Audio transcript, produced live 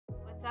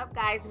up,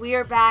 guys? We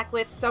are back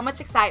with so much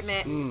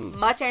excitement,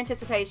 much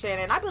anticipation,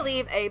 and I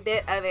believe a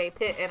bit of a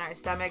pit in our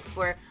stomachs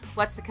for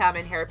what's to come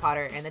in Harry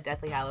Potter and the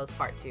Deathly Hallows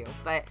Part 2.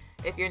 But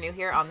if you're new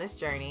here on this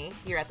journey,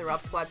 you're at the Rub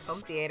Squad's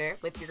home theater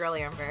with your girl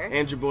Amber.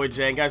 And your boy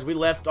Jane. Guys, we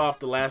left off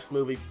the last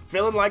movie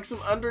feeling like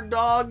some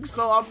underdogs,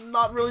 so I'm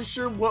not really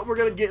sure what we're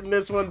going to get in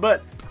this one,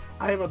 but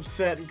I am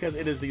upset because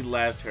it is the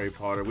last Harry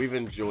Potter. We've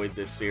enjoyed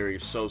this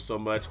series so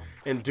much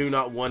and do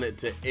not want it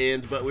to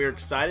end, but we're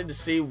excited to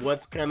see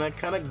what's gonna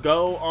kind of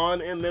go on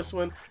in this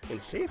one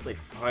and see if they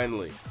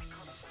finally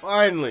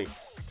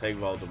take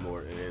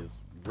Voldemort and his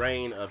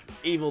reign of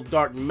evil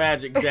dark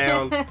magic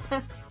down.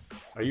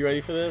 Are you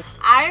ready for this?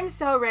 I am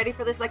so ready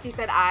for this. Like you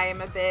said, I am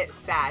a bit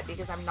sad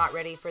because I'm not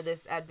ready for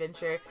this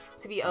adventure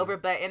to be over.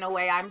 But in a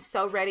way, I'm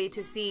so ready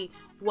to see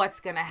what's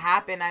going to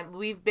happen.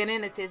 We've been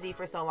in a tizzy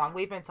for so long.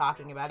 We've been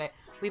talking about it.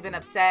 We've been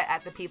upset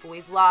at the people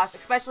we've lost,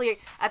 especially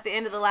at the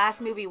end of the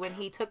last movie when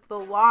he took the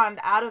wand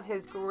out of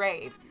his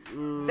grave.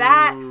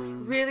 That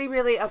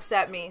really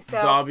upset me. So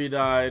Dobby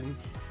died.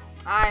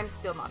 I'm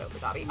still not over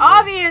Dobby.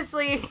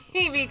 Obviously,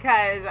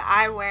 because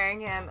I'm wearing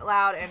him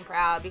loud and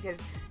proud because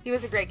he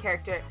was a great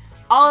character.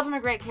 All of them are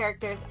great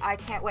characters. I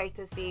can't wait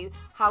to see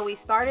how we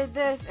started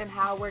this and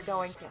how we're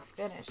going to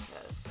finish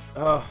this.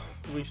 Oh,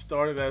 we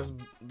started as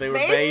they were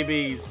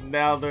babies.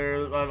 Now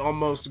they're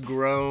almost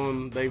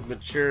grown. They've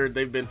matured.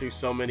 They've been through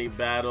so many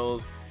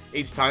battles.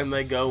 Each time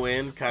they go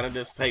in, kind of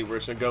just, hey, we're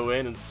just going to go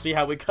in and see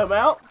how we come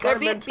out. They're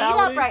beat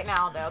up right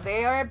now, though.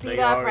 They are beat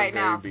up right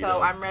now.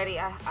 So I'm ready.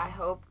 I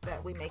hope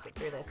that we make it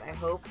through this. I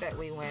hope that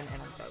we win,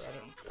 and I'm so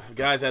ready.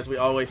 Guys, as we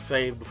always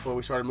say before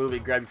we start a movie,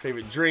 grab your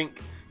favorite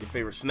drink, your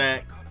favorite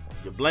snack,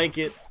 your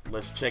blanket.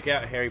 Let's check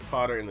out Harry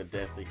Potter and the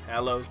Deathly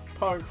Hallows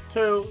Part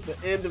 2, the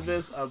end of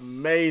this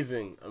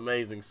amazing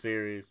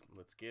series.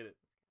 Let's get it.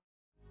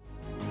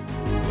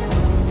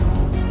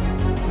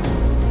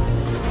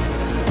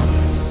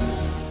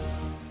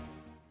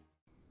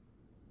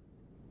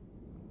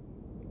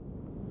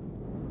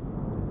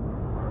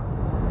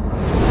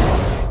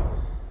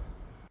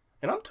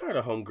 And I'm tired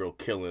of homegirl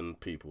killing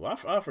people.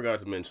 I forgot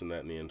to mention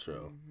that in the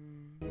intro.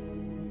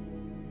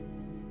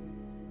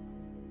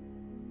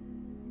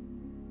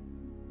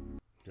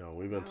 Yo,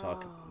 we've been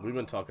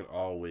talking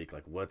all week,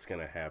 like, what's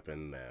gonna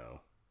happen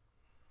now?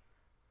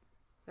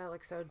 That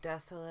looks so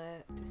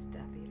desolate. Just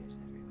Death Eaters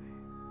everywhere.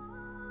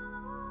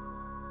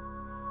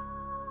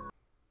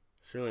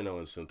 Surely no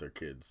one sent their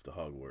kids to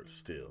Hogwarts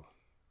still.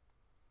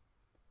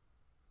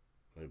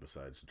 Maybe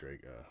besides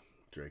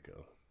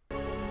Draco.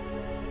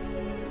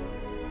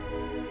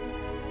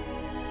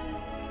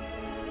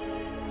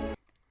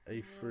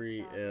 A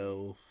free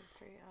elf.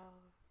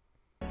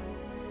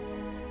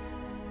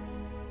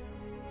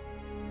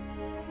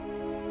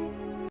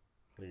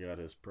 He got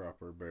his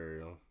proper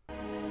burial.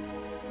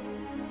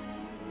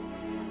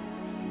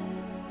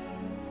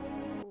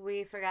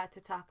 We forgot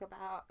to talk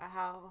about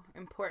how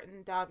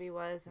important Dobby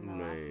was in the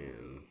last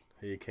movie.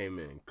 He came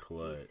in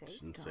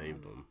clutch and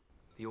saved him.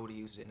 The Order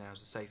uses it now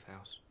as a safe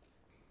house.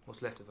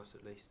 What's left of us,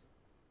 at least.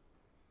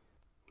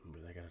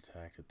 But they got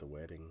attacked at the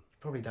wedding. You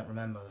probably don't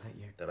remember, that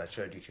you. That I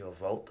showed you to your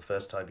vault the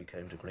first time you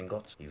came to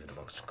Gringotts. Even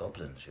amongst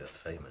goblins, you're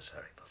famous,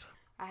 Harry Potter.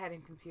 I had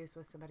him confused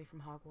with somebody from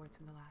Hogwarts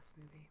in the last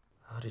movie.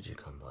 How did you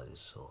come by this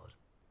sword?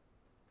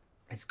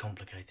 It's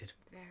complicated.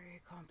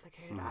 Very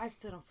complicated. I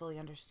still don't fully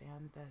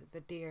understand the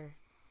deer.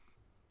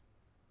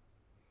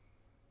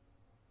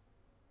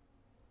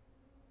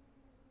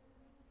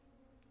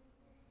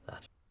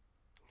 That.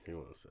 He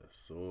wants that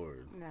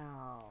sword.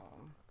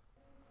 No.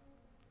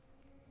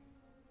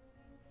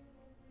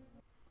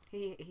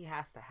 He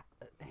has to.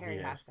 Harry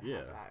has to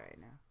have that right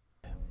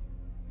now.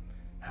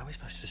 How are we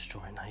supposed to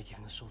destroy it now? You're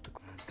giving the sword to.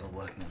 I'm still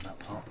working on that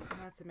part. Well,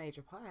 that's a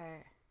major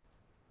part.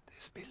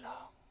 This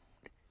belonged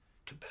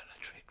to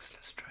Bellatrix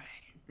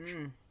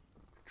Lestrange.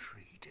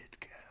 Treat it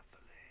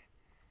carefully.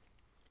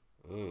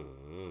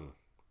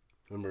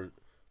 Remember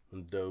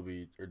when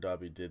Dobby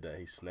did that?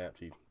 He snapped.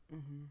 He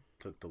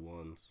took the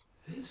wands.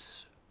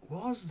 This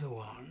was the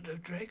wand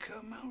of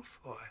Draco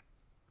Malfoy.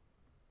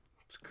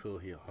 It's cool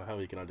how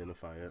he can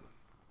identify it.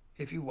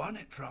 If you won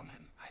it from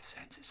him, I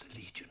sense his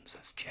allegiance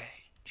has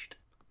changed.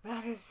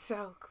 That is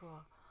so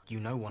cool. You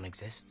know one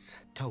exists.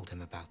 Told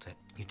him about it.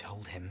 You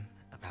told him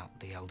about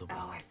the Elder Wand.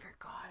 Oh, I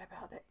forgot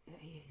about it.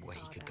 Where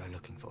he could go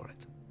looking for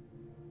it.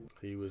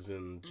 He was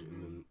in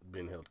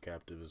being held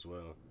captive as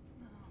well.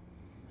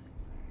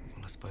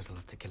 Well, I suppose I'll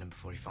have to kill him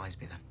before he finds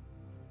me then.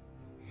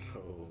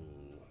 Oh.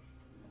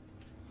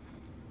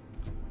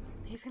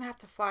 He's gonna have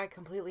to fly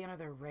completely under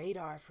the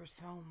radar for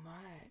so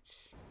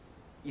much.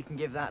 You can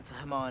give that to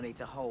Hermione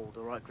to hold,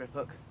 all right,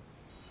 Griphook?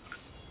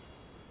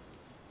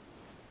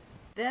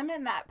 Them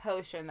and that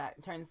potion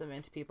that turns them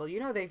into people. You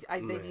know they've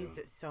used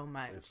it so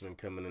much. It's been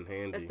coming in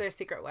handy. It's their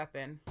secret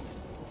weapon.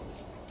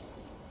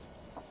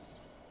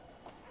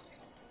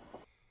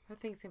 That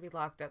thing's gonna be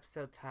locked up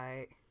so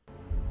tight.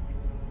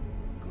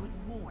 Good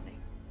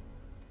morning.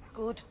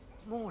 Good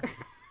morning.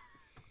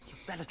 You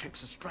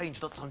Bellatrix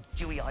Lestrange, not some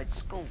dewy-eyed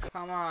schoolgirl.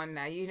 Come on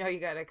now, you know you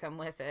gotta come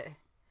with it.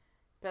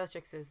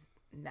 Bellatrix is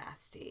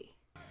nasty.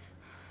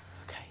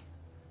 Okay.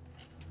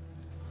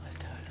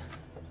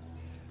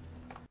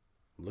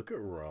 Look at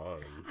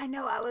Ron. I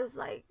know, I was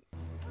like,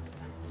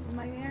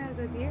 my man has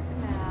a beard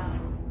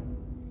now.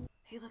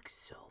 He looks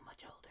so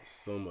much older.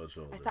 So much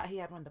older. I thought he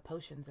had one of the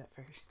potions at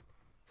first,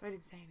 so I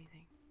didn't say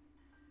anything.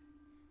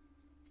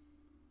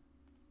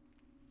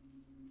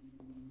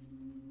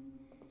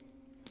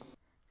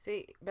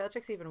 See,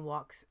 Bellatrix even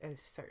walks a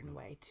certain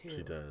way, too.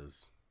 She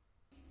does.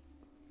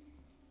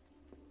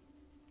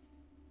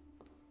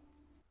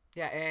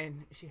 Yeah,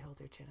 and she holds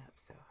her chin up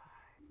so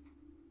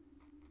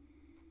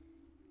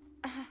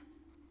high.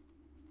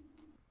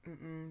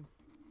 Mm-mm.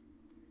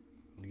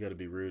 You gotta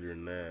be ruder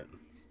than that.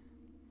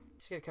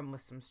 She's gonna come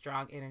with some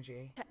strong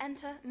energy. To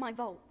enter my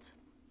vault.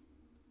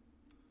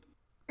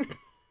 Oh.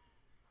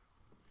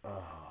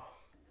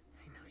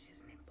 I know she's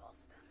an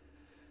imposter.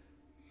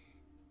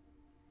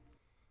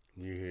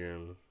 You hear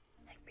him?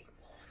 They've been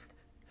warned.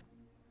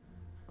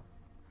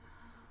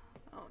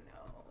 Oh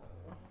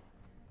no.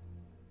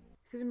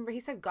 Because remember, he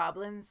said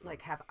goblins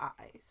like have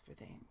eyes for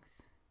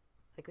things.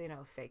 Like they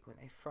know fake when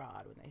they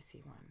fraud when they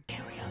see one.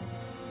 Area.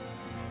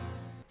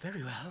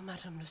 Very well,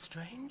 Madame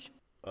Lestrange.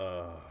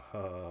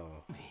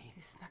 He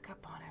snuck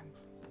up on him.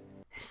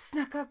 He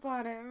snuck up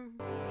on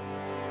him.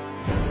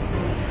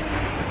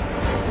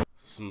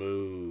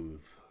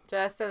 Smooth.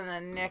 Just in the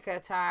nick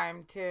of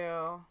time,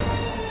 too.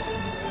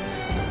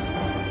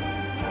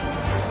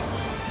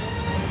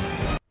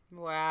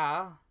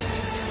 Wow.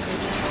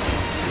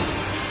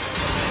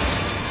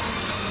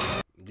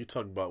 You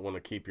talk about want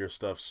to keep your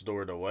stuff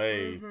stored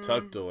away,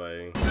 tucked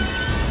away.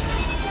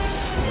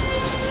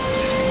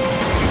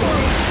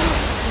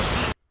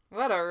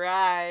 What a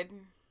ride.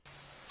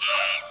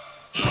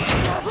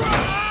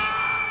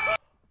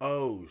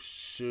 Oh,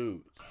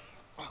 shoot.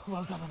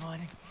 Well done,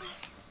 Hermione.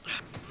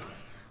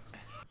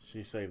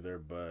 She saved their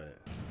butt.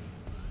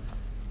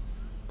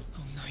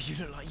 Oh no, you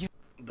look like you.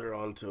 They're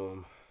onto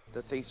him.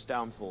 The thief's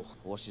downfall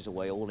washes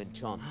away all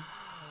enchantment.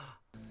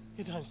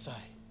 You don't say.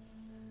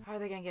 How are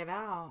they gonna get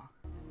out?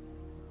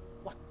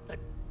 What the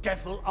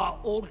devil are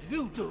all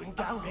you doing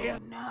down here?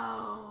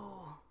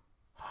 No.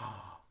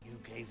 You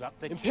gave up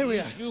the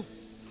Imperia. keys, you...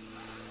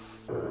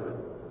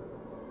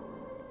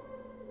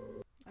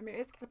 I mean,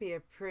 it's gonna be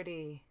a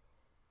pretty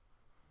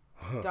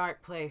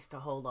dark place to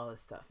hold all the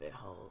stuff it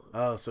holds.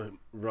 Oh, so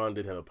Ron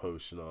did have a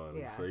potion on,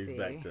 Yeah, so he's see.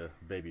 back to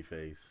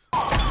babyface.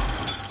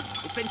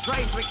 It's been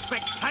trained to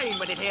expect pain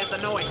when it hears the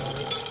noise.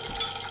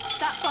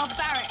 That's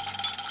barbaric.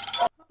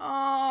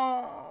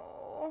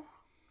 Oh.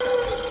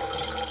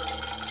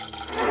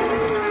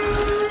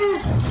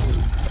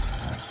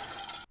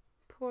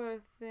 Poor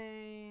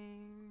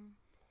thing.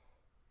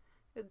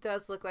 It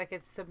does look like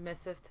it's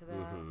submissive to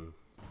them.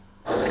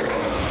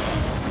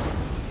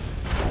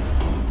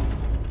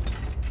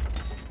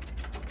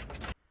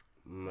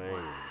 Man.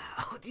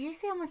 Wow. Do you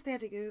see how much they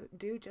had to go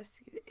do just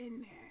to get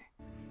in there?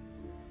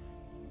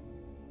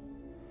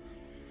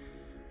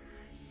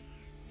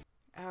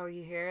 Oh,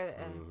 you hear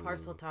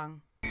parcel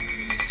tongue.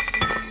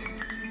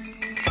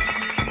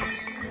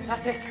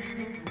 That's it.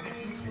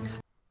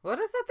 What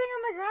is that thing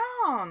on the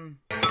ground?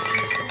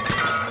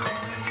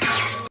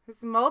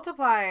 It's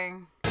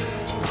multiplying.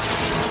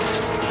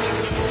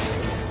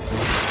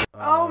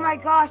 Oh my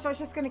gosh, so it's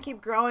just gonna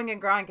keep growing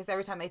and growing because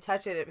every time they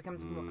touch it, it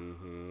becomes more.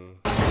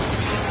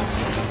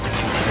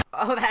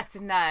 Oh, that's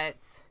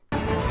nuts.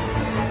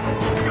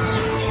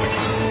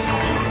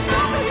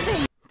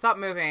 Stop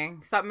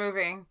moving. Stop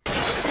moving.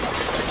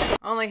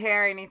 Only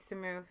Harry needs to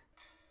move.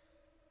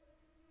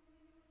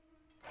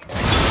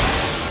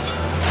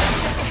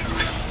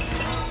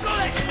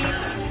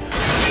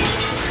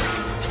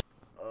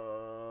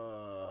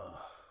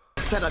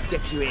 Said I'd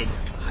get you in.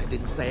 I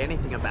didn't say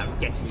anything about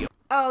getting you.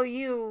 Oh,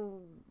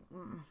 you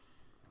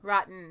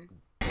rotten.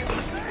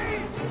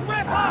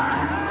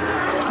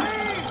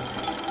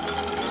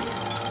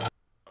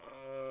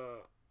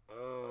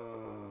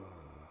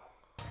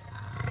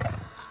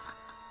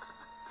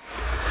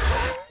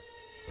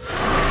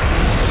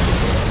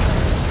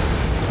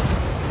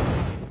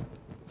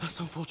 That's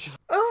unfortunate.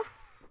 Oh.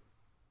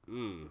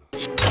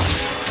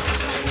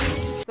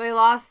 So they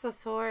lost the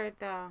sword,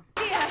 though.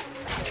 Here,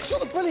 It's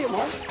not the brilliant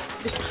one.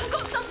 I've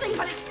got something,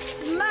 but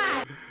it's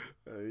mad.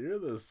 You're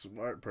the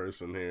smart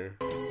person here.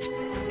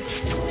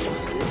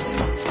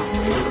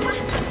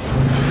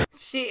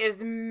 She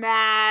is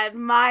mad,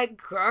 my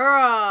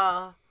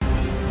girl.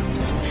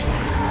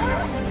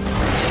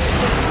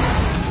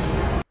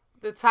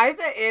 The type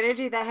of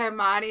energy that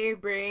Hermione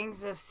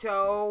brings is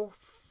so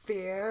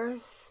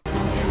fierce.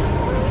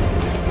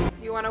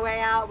 You want a way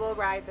out? We'll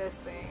ride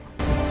this thing.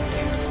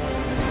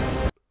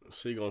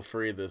 She gonna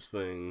free this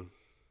thing.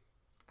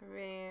 I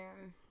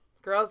mean,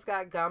 girls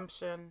got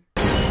gumption.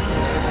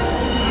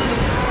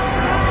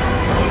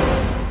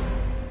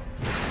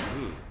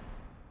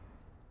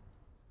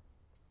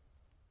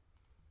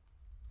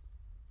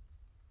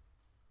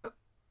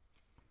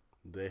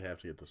 They have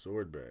to get the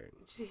sword back.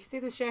 Did you see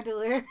the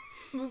chandelier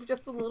move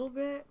just a little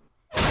bit?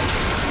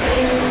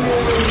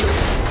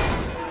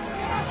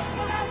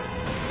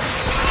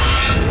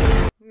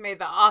 Made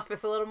the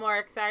office a little more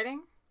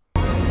exciting.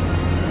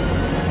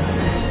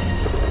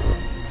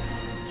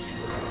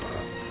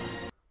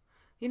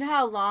 You know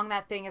how long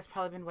that thing has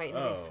probably been waiting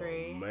to be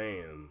free? Oh,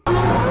 man.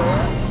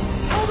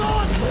 Hold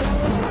on!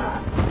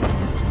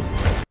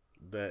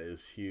 That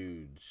is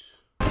huge.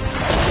 It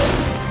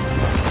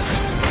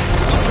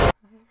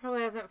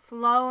probably hasn't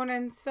flown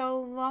in so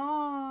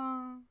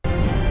long.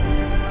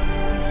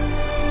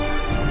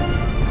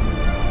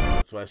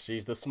 That's why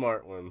she's the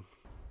smart one.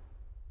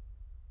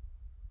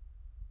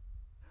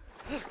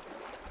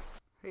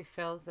 He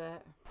feels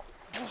it.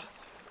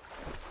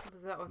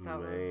 Was that what that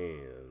was?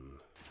 Man.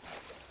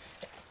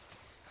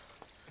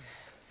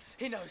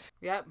 He knows.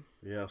 Yep.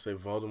 Yeah, I'll say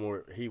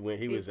Voldemort. He went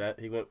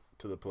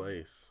to the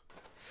place.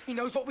 He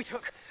knows what we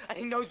took, and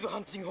he knows we're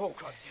hunting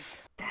Horcruxes.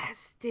 That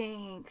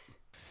stinks.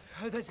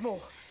 There's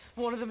more.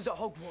 One of them's at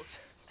Hogwarts.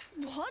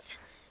 What?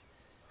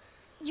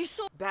 You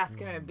saw... That's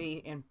gonna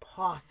be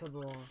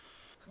impossible.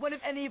 When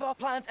have any of our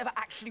plans ever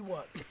actually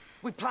worked?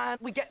 We plan,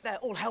 we get there,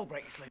 all hell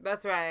breaks loose.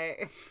 That's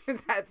right.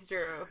 That's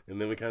true. And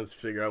then we kind of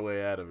figure our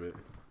way out of it.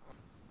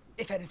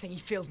 If anything, he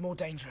feels more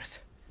dangerous.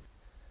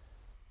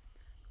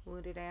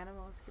 Wounded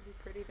animals could be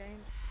pretty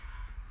dangerous.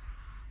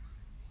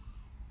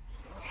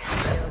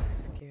 He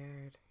looks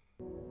scared.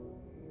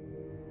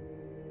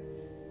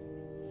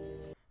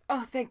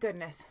 Oh, thank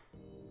goodness.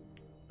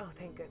 Oh,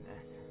 thank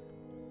goodness.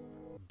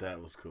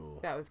 That was cool.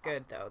 That was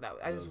good, though.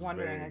 I was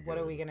wondering, like, what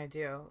are we gonna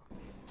do?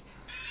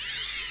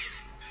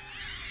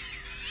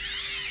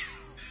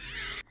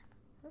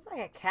 Looks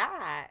like a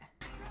cat.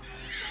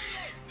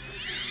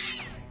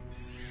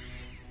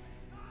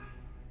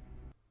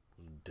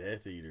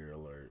 Death Eater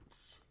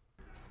alerts.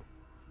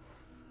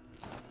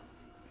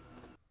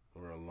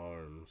 Or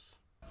alarms.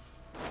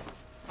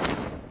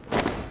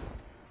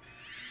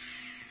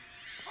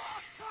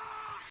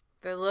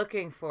 They're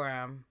looking for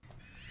him.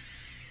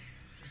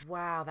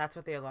 Wow, that's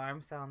what the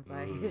alarm sounds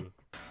like. In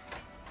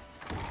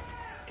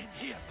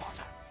here,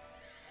 Potter.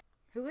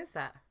 Who is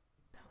that?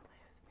 Don't play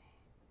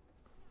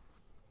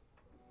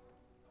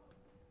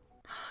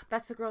with me.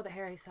 That's the girl that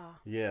Harry saw.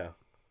 Yeah.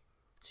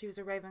 She was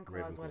a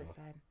Ravenclaw, is what it Ravenclaw.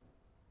 said.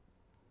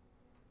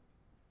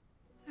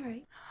 All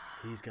right.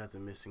 He's got the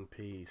missing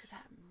piece.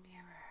 That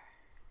mirror.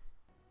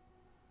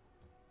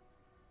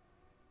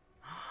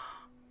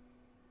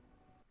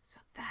 So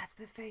that's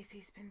the face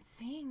he's been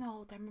seeing the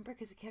whole time. Remember,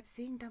 because he kept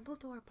seeing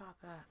Dumbledore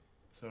pop up.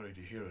 Sorry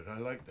to hear it. I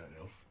like that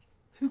elf.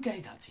 Who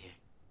gave that to you?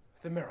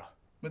 The mirror.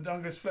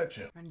 Madungus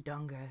Fletcher.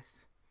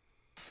 Mundungus.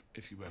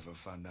 If you ever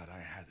found out I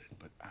had it,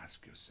 but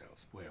ask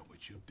yourself, where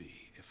would you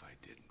be if I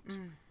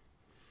didn't?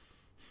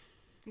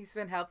 He's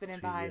been helping him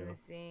behind yeah. the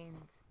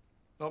scenes.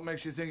 What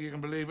makes you think you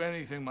can believe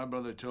anything my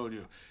brother told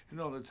you? You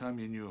know the time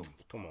you knew him.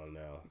 Come on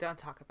now. Don't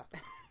talk about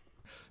it.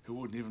 You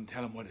wouldn't even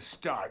tell him where to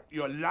start.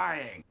 You're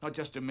lying. Not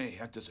just to me.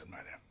 That doesn't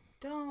matter.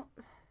 Don't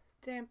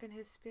dampen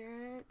his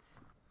spirits.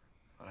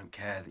 I don't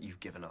care that you've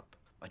given up.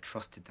 I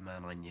trusted the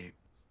man I knew.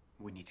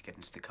 We need to get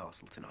into the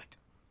castle tonight.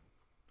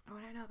 I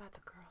want to know about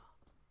the girl.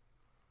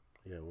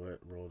 Yeah, what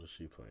role does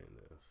she play in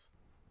this?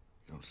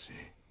 You'll see.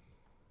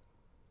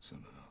 Soon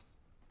enough.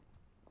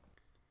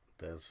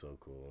 That's so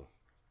cool.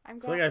 I'm I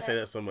glad feel like I say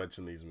that so much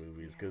in these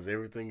movies because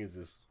everything is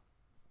just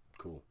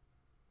cool.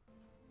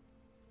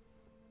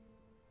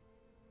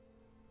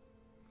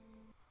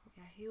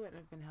 Yeah, he wouldn't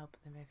have been helping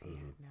them if he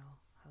had no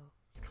hope.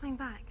 He's coming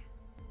back.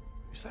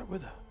 Is that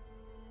with her?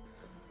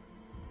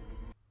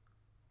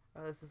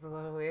 Oh, this is a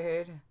little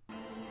weird.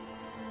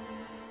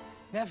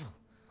 Neville.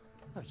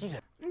 Oh, you know.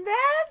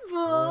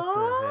 Neville!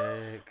 What the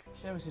heck?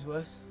 Seamus is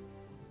worse.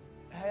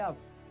 Hey, Ab.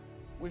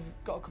 We've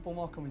got a couple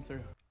more coming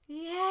through.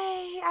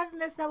 Yay! I've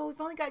missed Neville.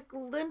 We've only got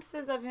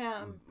glimpses of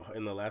him.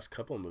 In the last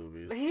couple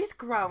movies. But he's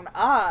grown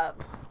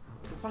up.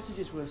 The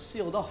passages were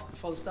sealed off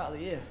before the start of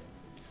the year.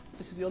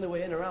 This is the only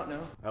way in or out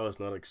now. I was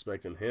not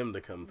expecting him to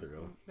come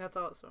through. That's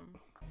awesome.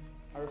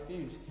 I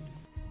refused.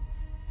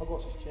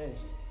 Hogwarts has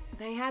changed.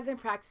 They had them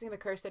practicing the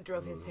curse that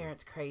drove his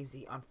parents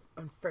crazy on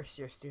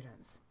first-year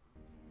students.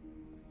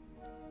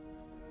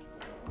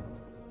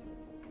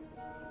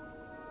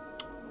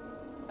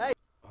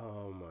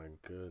 Oh my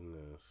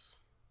goodness.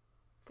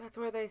 That's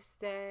where they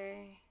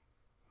stay.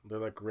 They're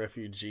like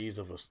refugees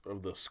of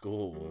the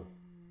school.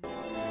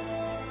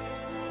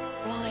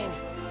 Flying.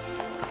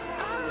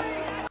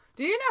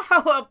 Do you know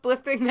how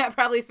uplifting that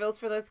probably feels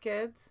for those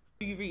kids?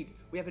 Do you read?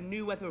 We have a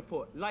new weather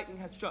report. Lightning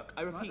has struck.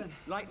 I repeat,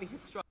 lightning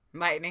has struck.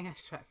 Lightning has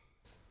struck.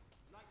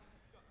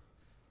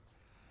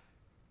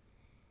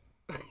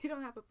 You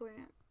don't have a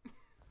plan.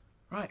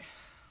 Right.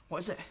 What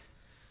is it?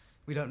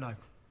 We don't know.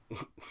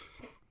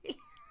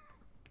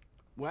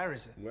 Where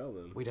is it? Well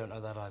then. We don't know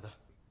that either.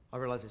 I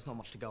realise it's not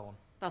much to go on.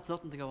 That's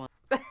nothing to go on.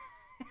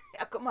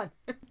 Yeah, come on.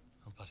 Oh,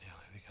 bloody hell,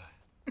 here we go.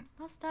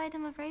 Last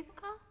diadem of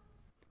Ravenclaw?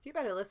 You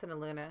better listen to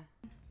Luna.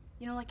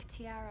 You know, like a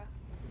tiara.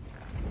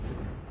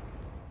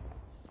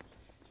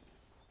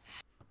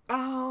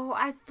 Oh,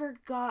 I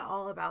forgot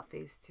all about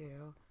these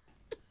two.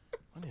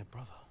 Only a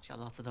brother. She got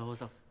lots of those,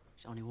 though.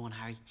 She's only one,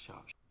 Harry. Shut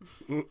up.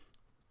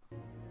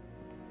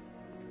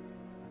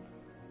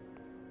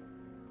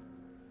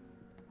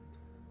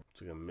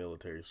 It's like a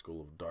military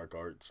school of dark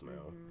arts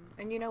now.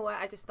 And you know what?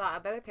 I just thought, I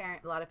bet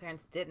a lot of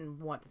parents didn't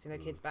want to send their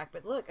kids back.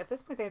 But look, at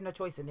this point, they have no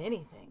choice in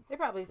anything. They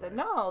probably said,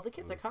 no, the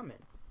kids are coming.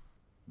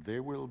 They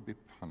will be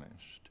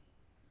punished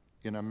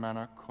in a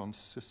manner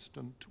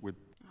consistent with...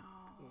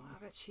 Oh, I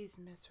bet she's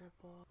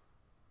miserable.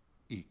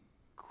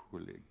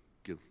 Equally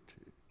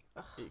guilty.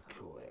 Ugh,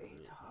 equally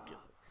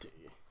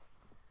guilty.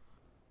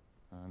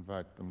 I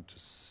invite them to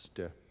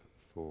step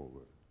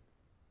forward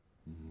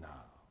now.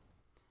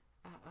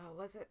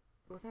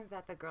 Wasn't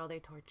that the girl they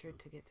tortured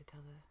to get to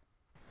tell the...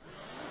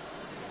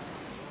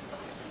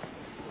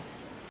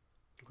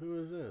 Who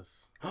is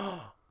this?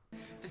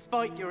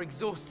 Despite your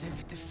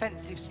exhaustive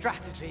defensive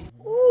strategies...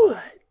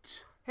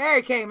 What?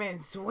 Harry came in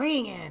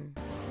swinging.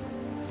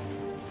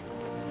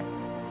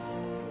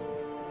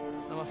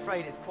 I'm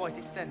afraid it's quite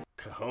extensive.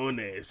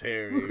 Cojones,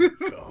 Harry.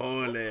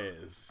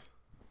 Cojones.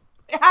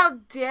 How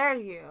dare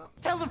you?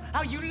 Tell them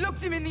how you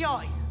looked him in the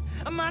eye.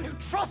 A man who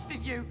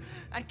trusted you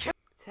and killed...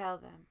 Tell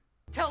them.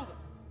 Tell them.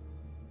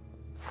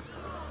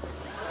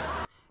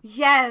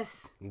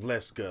 Yes.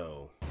 Let's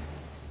go.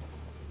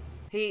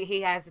 He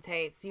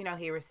hesitates. You know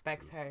he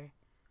respects her.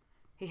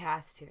 He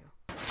has to.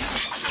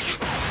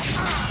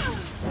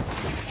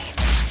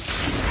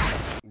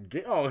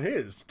 Get on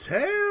his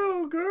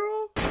tail,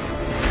 girl.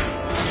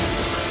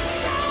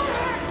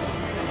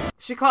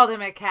 She called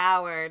him a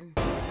coward.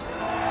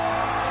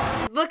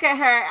 Look at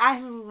her. I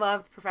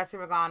love Professor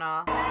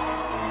McGonagall.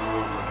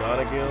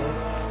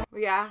 McGonagall?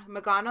 Yeah,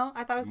 McGonagall?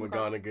 I thought it was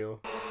McGonagall.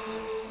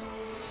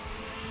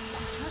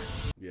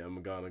 Yeah,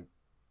 McGonagall.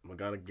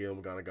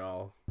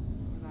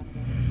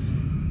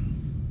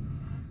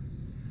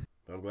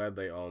 I'm glad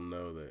they all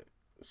know that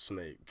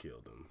Snape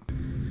killed him.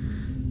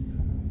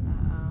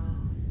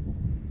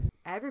 Uh-oh.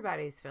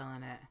 Everybody's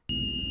feeling it.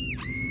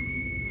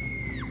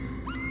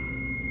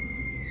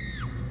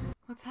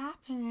 What's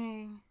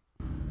happening?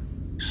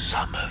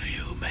 Some of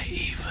you may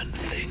even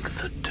think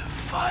that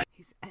defy.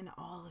 He's in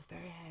all of their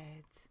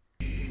heads.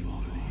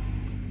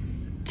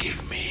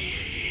 Give me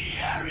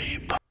Harry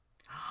Potter.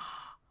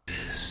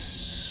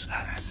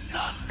 And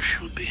none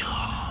shall be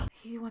harmed.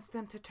 He wants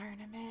them to turn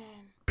him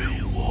in.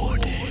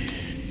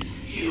 Rewarded.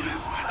 You will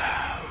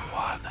have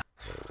one.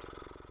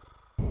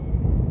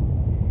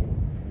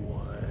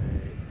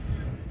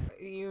 What?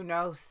 You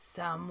know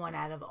someone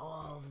out of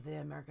all of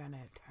them are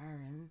gonna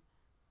turn.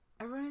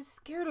 Everyone is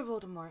scared of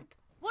Voldemort.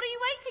 What are you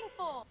waiting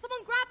for?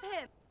 Someone grab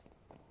him.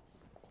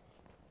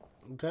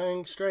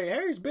 Dang straight.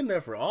 Harry's been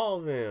there for all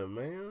of them,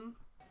 man.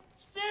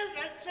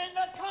 Students in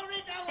the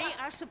corridor! They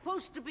are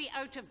supposed to be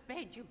out of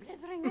bed, you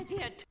blithering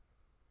idiot.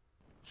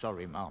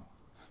 Sorry, Mom.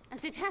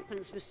 As it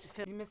happens, Mr.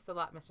 Filch. You missed a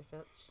lot, Mr.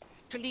 Filch.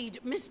 To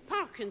lead Miss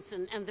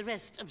Parkinson and the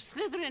rest of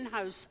Slytherin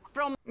House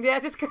from... Yeah,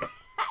 just go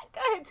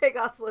ahead, take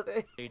off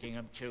Slytherin. Leading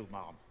him too,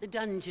 Mom. The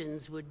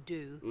dungeons would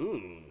do.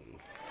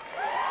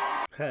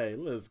 Hey,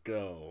 let's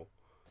go.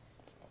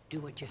 Do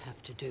what you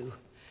have to do.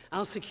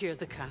 I'll secure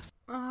the castle.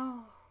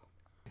 Oh.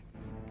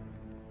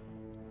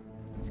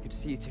 It's good to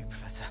see you too,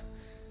 Professor.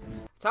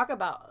 Talk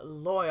about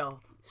loyal.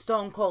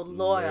 Stone cold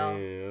loyal.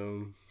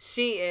 Man.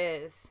 She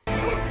is.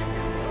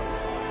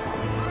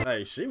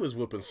 Hey, she was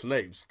whooping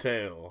Snape's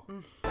tail.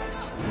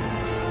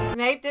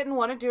 Snape didn't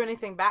want to do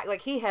anything back.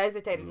 Like, he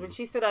hesitated. When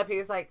she stood up, he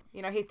was like,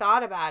 you know, he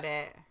thought about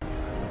it.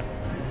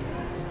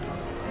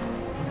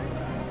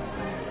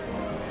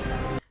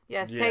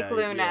 Yes, take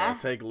Luna. Yeah,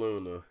 take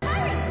Luna.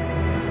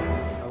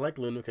 I like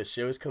Luna because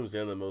she always comes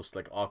in the most,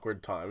 like,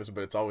 awkward times,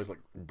 but it's always,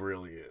 like,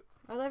 brilliant.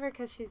 I love her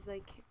because she's,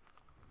 like,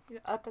 you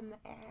know, up in the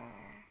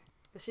air.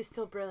 But she's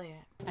still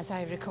brilliant. As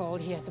I recall,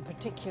 he has a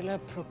particular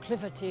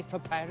proclivity for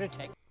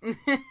pirating.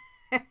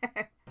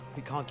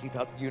 We can't keep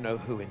up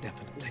you-know-who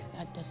indefinitely.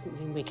 That doesn't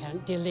mean we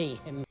can't delay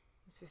him. We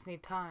just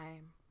need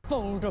time.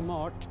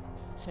 Voldemort.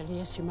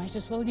 Phileas, you might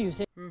as well use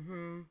it.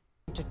 Mm-hmm.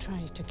 To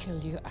try to kill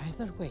you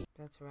either way.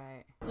 That's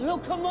right.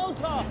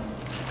 Locomotor!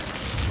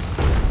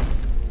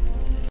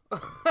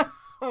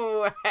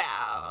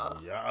 Wow.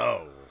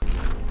 Yo.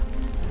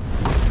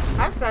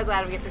 I'm so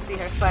glad we get to see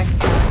her flexing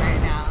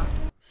right now.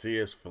 She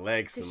is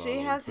flexing. Because she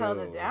has held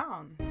it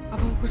down.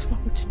 I've always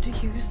wanted to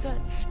use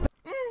that spell.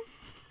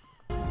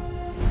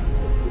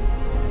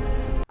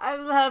 I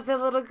love the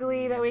little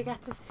glee that we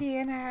got to see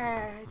in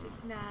her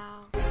just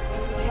now.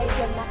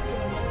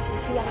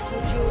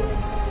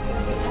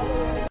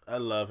 I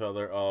love how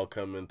they're all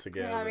coming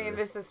together. I mean,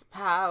 this is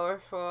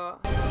powerful.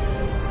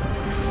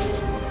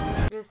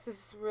 This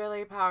is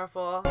really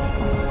powerful.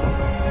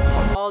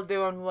 All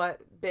doing what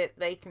bit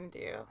they can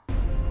do.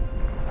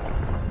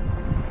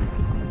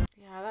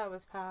 Yeah, that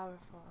was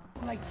powerful.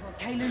 Later,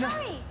 okay, Luna?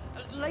 Hey!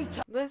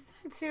 Later.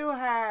 Listen to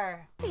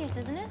her. Obvious,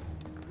 isn't it?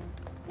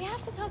 We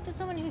have to talk to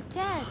someone who's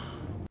dead.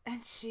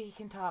 And she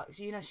can talk.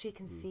 You know, she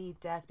can see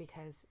death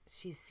because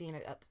she's seen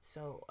it up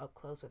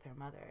close with her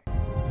mother.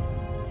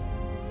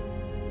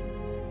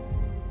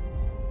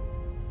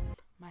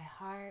 My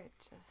heart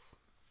just...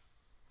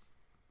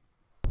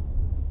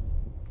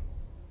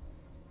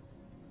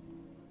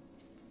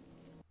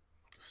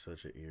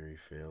 Such an eerie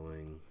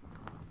feeling.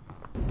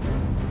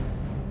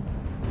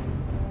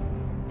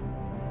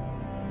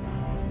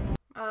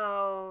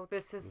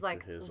 this is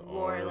like his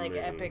war, like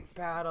army. epic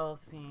battle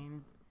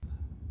scene.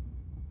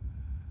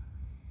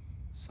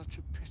 Such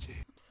a pity.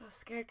 I'm so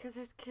scared because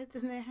there's kids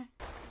in there.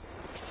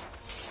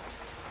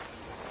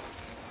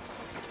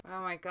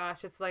 Oh my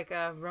gosh, it's like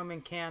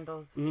Roman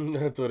candles.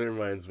 That's what it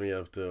reminds me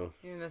of too.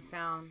 Even the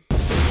sound.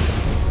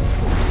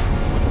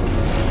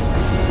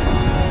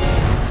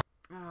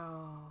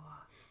 Oh.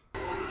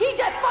 He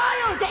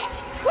defiled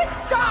it with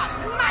dark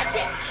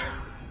magic!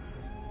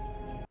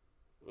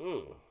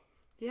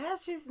 Yeah,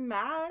 she's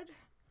mad.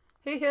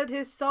 He hid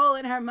his soul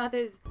in her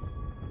mother's...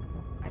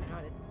 I don't know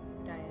what a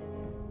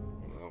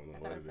diadem is. I don't know I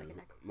what thought it it was like a is.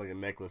 necklace. Like a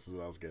necklace is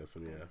what I was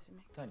guessing, yeah.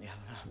 Don't you,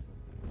 Helena?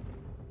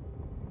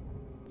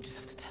 You just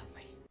have to tell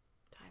me.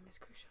 Time is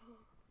crucial.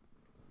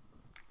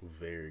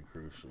 Very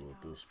crucial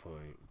at this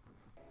point.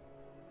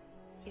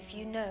 If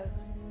you know,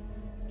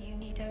 you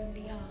need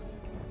only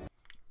ask.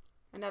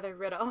 Another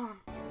riddle.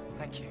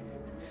 Thank you.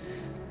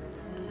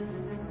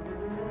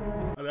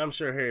 I mean, I'm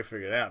sure Harry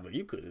figured it out, but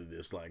you could have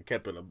just like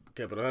kept it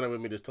 100 with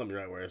me. Just tell me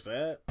right where it's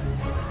at. Come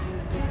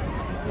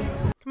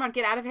on,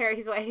 get out of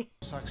Harry's way.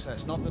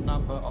 Success, not the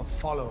number of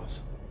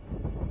followers.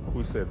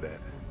 Who said that?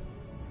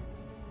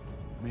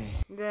 Me.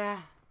 Yeah.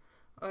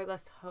 Or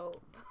let's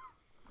hope.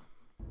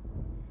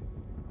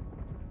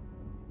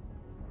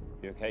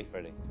 You okay,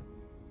 Freddy?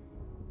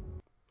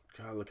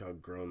 God, look how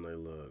grown they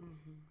look.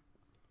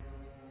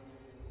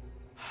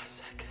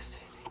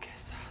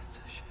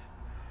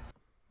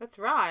 What's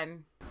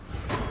Ron?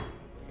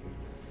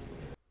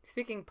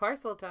 Speaking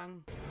parcel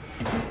tongue.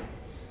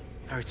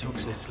 Harry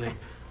talks in his sleep.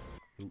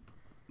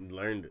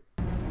 Learned it.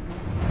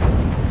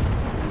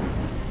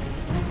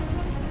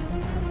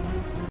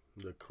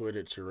 The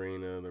Quidditch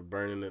arena, they're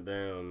burning it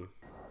down.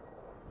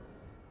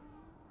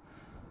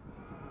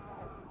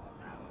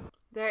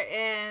 They're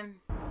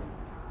in.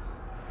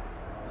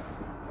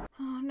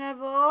 Oh,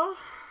 Neville.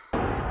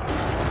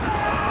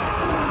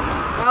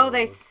 Oh,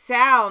 they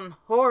sound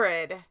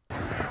horrid.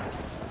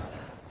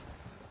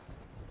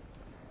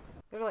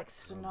 They're like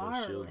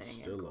snarling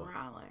and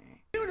growling.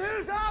 You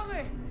who's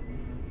army?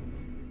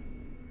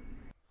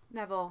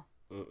 Neville.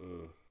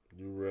 You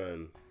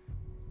run.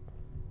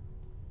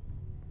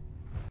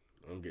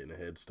 I'm getting a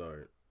head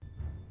start.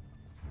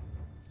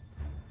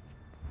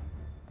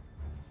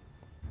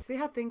 See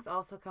how things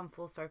also come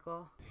full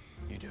circle?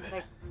 You do it.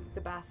 Like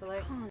the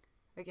basilisk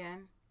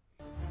again.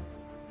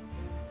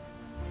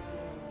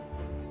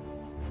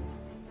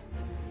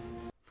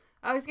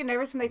 I always get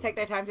nervous when they take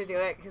their time to do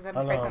it because I'm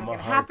afraid something's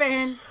gonna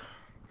happen.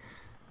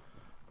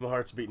 My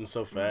heart's beating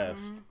so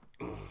fast.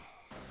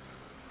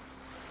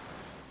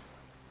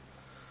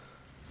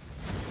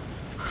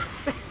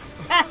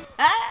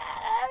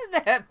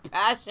 That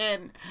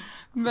passion,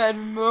 that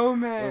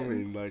moment. I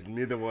mean, like,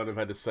 neither one of them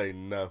had to say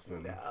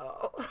nothing.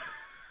 No.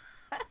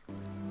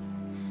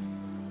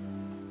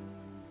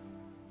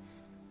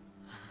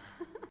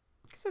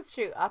 Because it's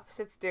true,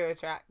 opposites do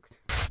attract.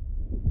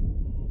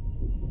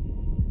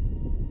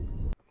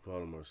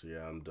 Voldemort, so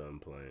yeah, I'm done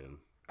playing.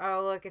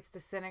 Oh, look, it's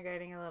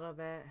disintegrating a little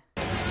bit.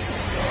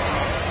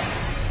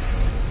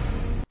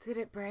 Did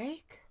it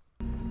break?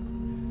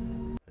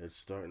 It's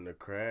starting to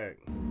crack.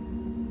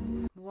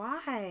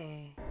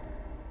 Why?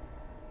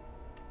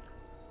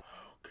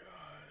 Oh,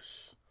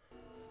 gosh.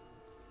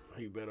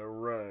 You better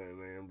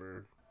run,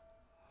 Amber.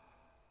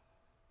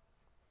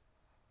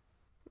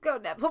 Go,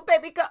 Neville,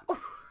 baby, go.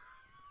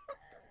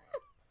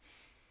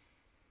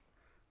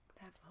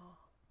 Neville.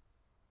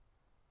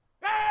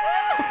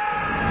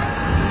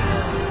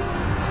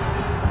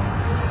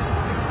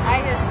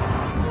 I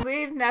just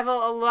leave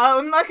Neville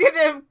alone. Look at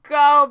him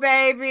go,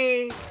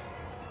 baby.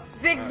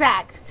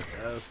 Zigzag.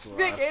 That's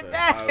what I said.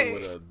 I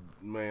would have,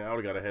 man, I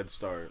would have got a head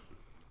start.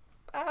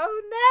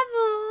 Oh,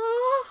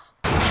 Neville.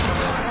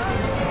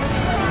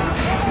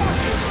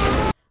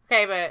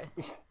 Okay, but...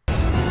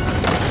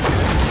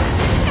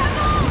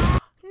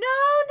 No,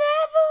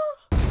 Neville!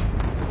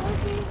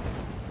 Was he?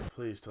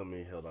 Please tell me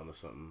he held on to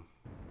something.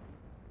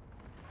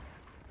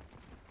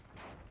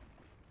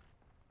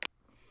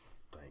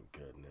 Thank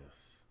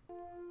goodness.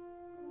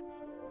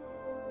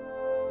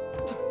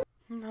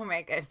 Oh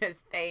my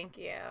goodness, thank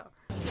you.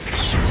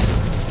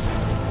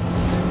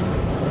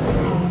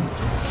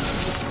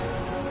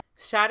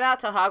 Shout out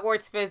to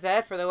Hogwarts Phys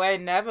Ed for the way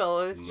Neville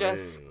is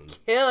just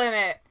killing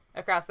it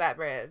across that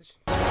bridge.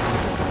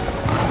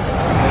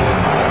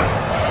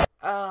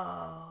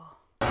 Oh.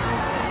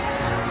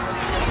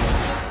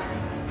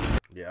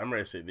 Yeah, I'm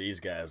ready to see these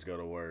guys go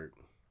to work.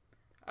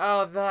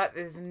 Oh, that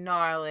is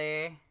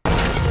gnarly.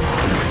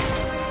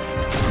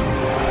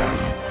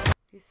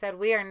 He said,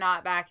 we are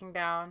not backing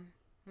down.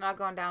 I'm not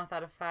going down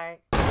without a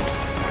fight. Get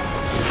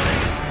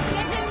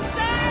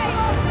inside!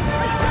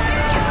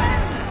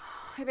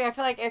 Maybe I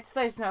feel like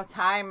there's no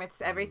time.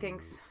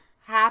 Everything's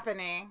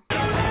happening.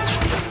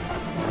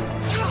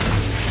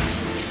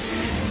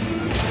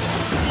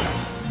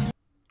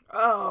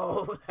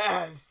 Oh,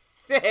 that's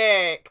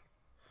sick.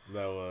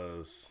 That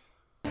was...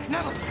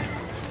 Neville!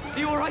 Are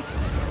you alright?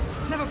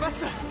 Never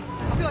better.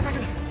 I feel like I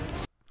can...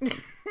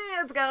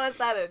 Let's go with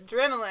that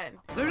adrenaline.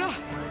 Luna!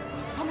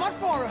 I'm my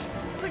for her!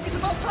 think it's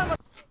about time.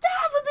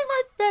 That would be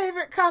my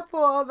favorite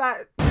couple.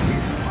 That.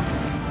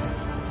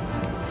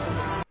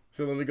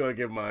 So let me go and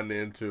get mine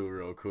in too,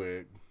 real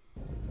quick.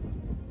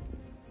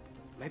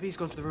 Maybe he's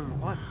gone to the room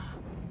requirement.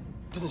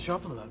 Doesn't show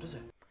up on the map, does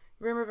it?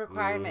 Room of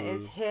requirement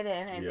is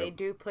hidden, and they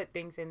do put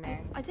things in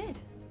there. I did.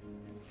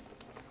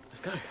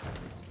 Let's go.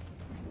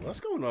 What's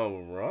going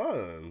on with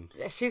Ron?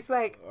 Yeah, she's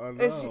like, I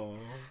know.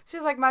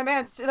 She's like, my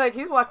man's like,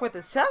 he's walking with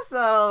his chest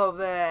out a little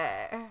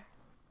bit.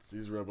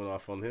 She's rubbing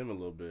off on him a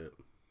little bit.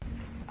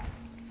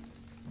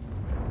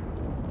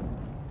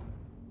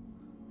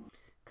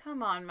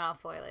 Come on,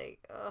 Malfoy, like,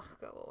 ugh,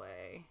 go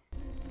away.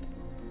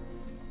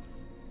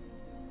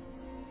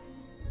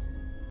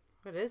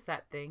 What is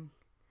that thing?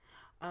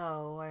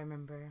 Oh, I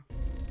remember.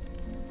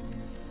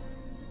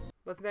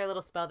 Wasn't there a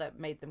little spell that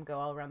made them go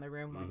all around the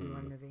room in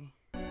one movie?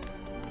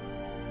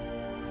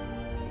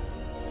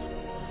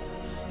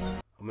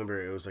 I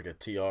remember it was like a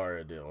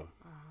tiara deal.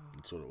 Oh.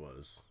 That's what it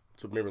was.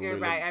 So remember You're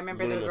Luna, right. I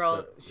remember Luna the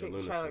girl. Luna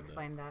Show said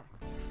explained that.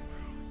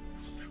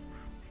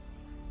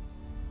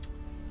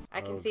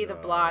 I can Oh, see the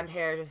gosh. blonde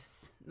hair.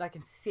 Just I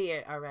can see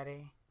it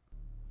already.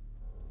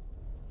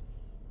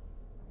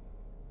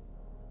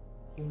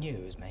 You knew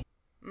it was me.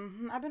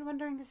 I've been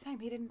wondering the same.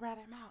 He didn't rat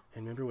him out.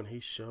 And remember when he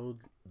showed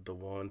the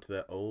wand to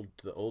the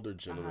older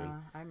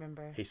gentleman? I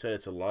remember. He said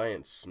its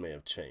alliance may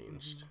have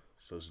changed.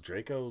 So is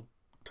Draco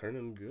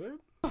turning good?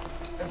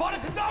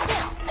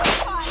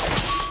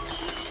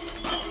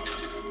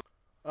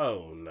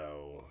 Oh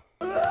no.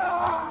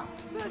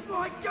 That's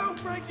my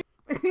goat, Bridget.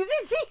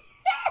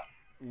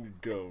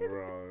 Go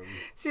Ron.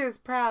 She was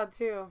proud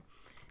too.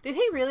 Did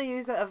he really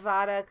use the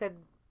Avada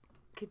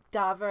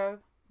Kedavra?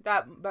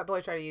 That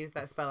boy tried to use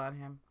that spell on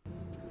him.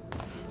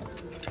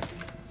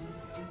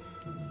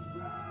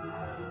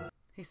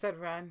 He said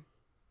run.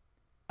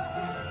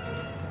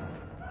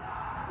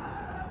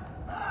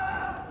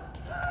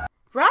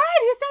 Right?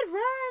 He said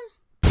run.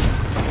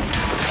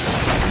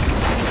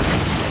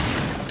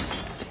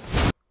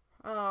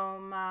 Oh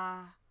my.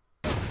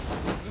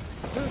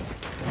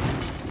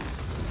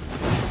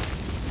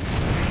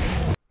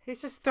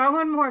 He's just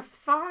throwing more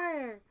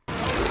fire.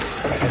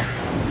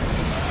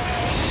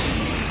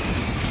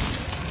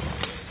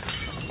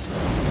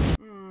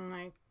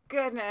 My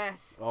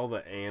goodness. All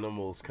the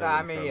animals coming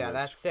I mean, from yeah, it.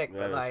 that's sick, but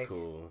That is like...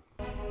 cool.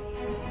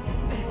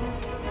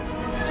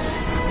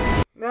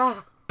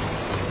 Ugh.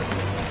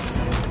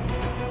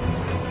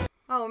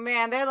 Oh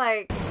man, they're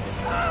like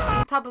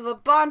on top of a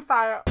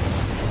bonfire.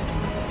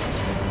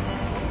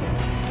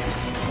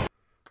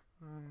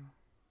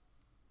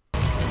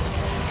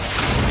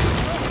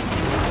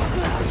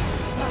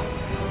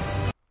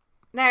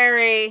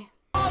 Harry.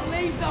 I'll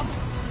leave them.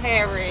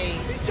 Harry.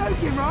 He's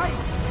joking, right?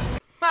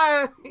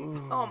 Oh,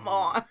 come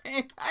on.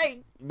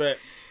 But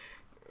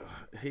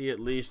he at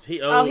least he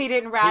he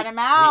didn't rat him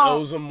out. He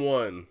owes him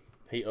one.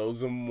 He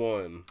owes him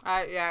one.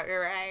 Yeah,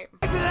 you're right.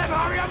 Look at them,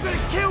 Harry. I'm gonna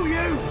kill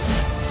you.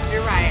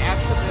 You're right,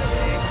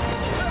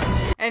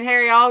 absolutely. And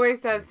Harry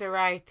always does the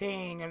right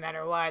thing, no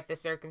matter what the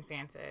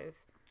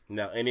circumstances.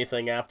 Now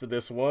anything after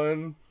this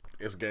one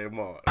is game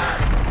on.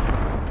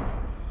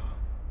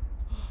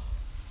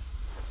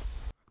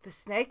 The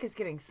snake is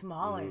getting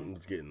smaller.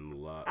 It's getting a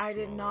lot. I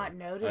did not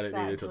notice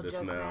that until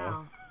just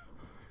now.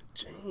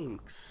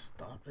 Jinx,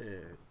 stop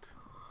it.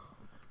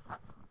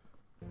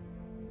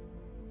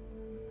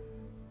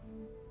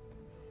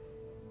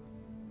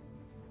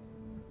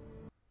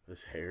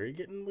 Is Harry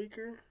getting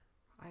weaker?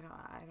 I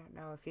don't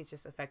know if he's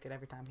just affected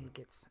every time he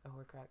gets a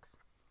Horcrux.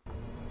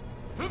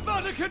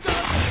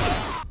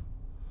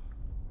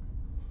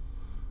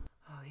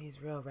 Oh,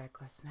 he's real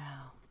reckless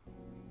now.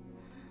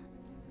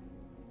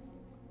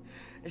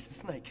 It's the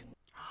snake.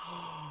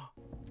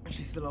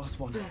 She's the last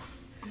one. The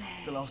snake.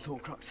 It's the last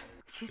Horcrux.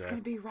 She's gonna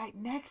be right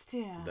next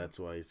to him. That's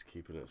why he's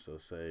keeping it so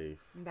safe.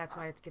 And that's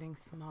why it's getting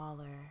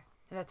smaller.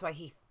 And that's why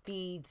he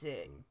feeds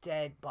it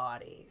dead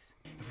bodies.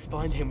 If we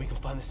find him, we can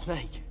find the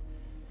snake.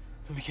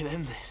 And we can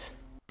end this.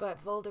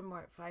 But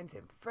Voldemort finds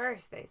him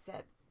first. They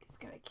said he's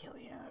gonna kill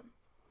him.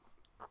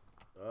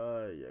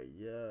 Ay,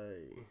 ay,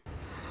 ay.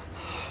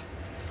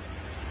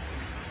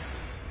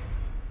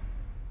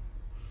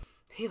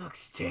 He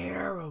looks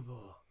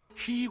terrible.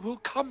 He will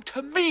come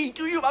to me,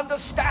 do you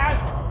understand?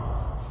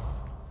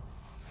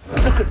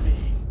 Look at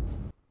me.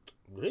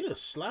 He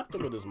just slapped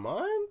him with his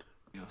mind?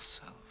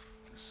 Yourself,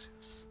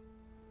 Lucius.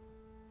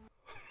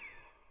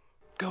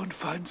 Go and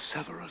find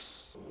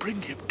Severus.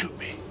 Bring him to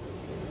me.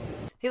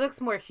 He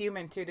looks more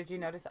human too. Did you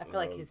notice? I feel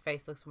like his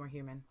face looks more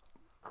human.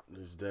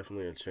 There's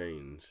definitely a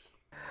change.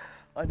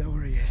 I know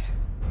where he is.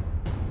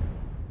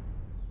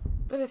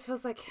 But it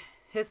feels like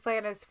his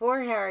plan is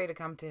for Harry to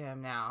come to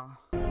him now.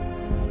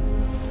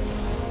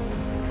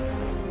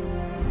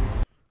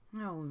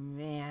 Oh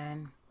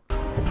man.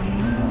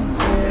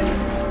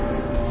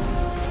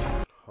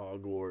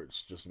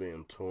 Hogwarts just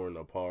being torn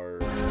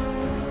apart.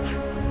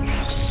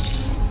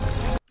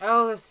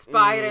 Oh, the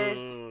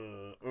spiders.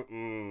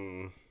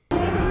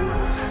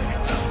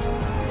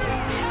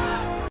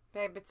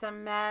 Babe, it's a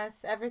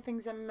mess.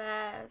 Everything's a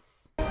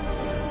mess. No!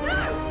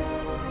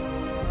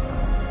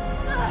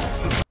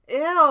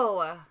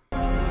 Ew.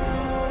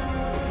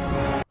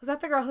 Was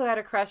that the girl who had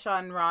a crush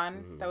on Ron?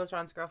 Mm-hmm. That was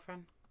Ron's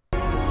girlfriend.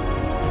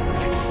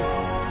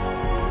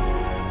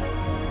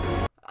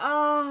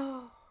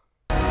 Oh.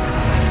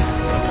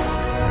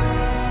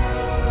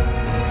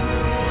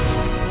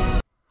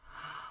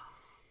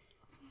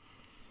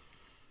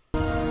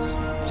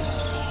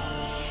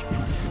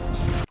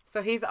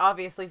 So he's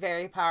obviously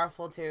very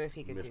powerful too if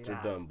he could do that.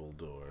 Mr.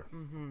 Dumbledore.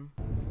 Mm-hmm.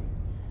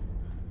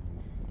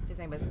 His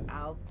name is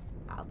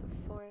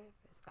Alberforth.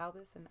 It's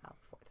Albus and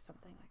Alberforth,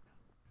 something like that.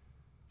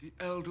 The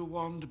Elder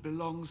Wand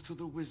belongs to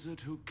the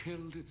wizard who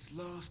killed its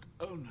last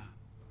owner.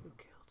 Who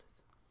killed it?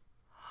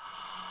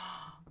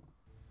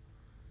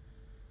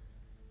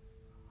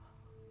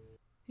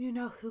 You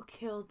know who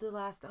killed the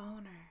last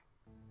owner?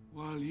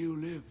 While you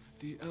live,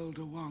 the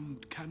Elder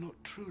Wand cannot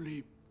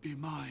truly be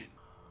mine.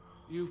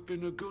 You've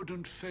been a good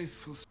and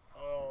faithful.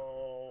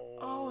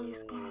 Oh,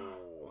 he's gone.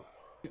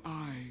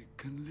 I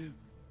can live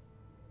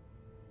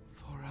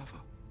forever.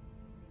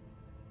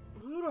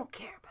 You don't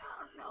care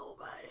about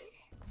nobody.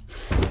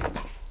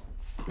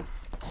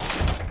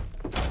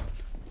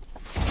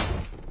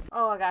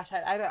 Oh my gosh,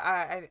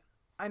 I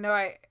know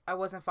I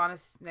wasn't fond of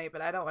Snape,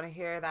 but I don't want to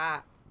hear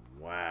that.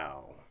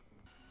 Wow.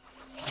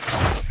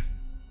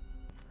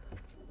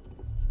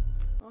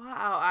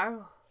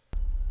 Wow,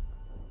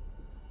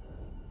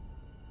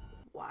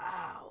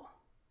 wow.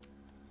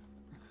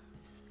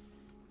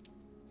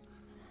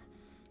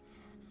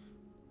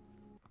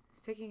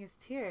 He's taking his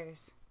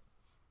tears.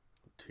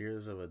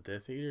 Tears of a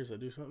Death Eater? Does that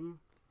do something?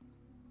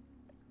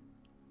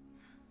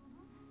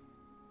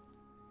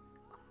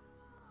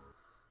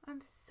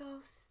 I'm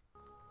still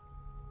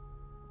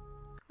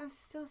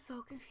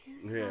so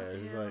confused. Yeah, about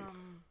he's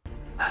him.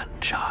 like.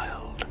 And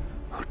child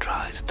who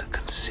tries to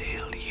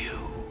conceal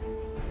you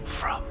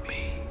from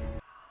me.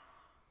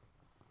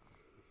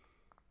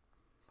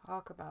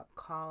 Talk about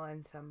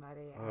calling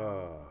somebody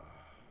out.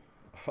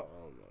 Oh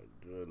my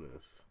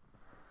goodness.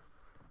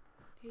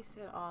 He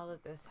said all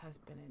of this has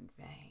been in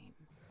vain.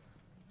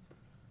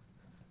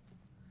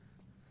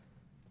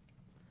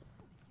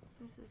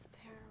 This is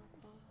terrible.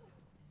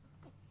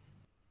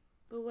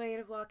 The weight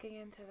of walking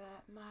into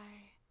that,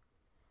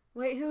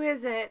 Wait, who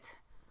is it?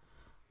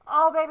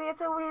 Oh, baby,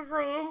 it's a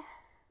Weasley.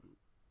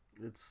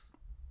 It's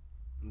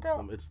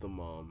the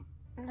mom.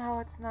 No,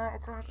 it's not.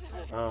 It's not.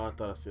 Oh, I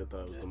thought it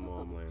was the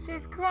mom laying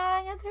She's down.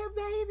 crying. It's her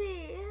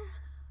baby.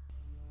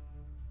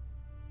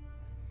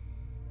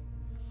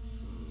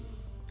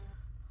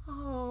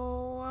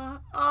 Oh.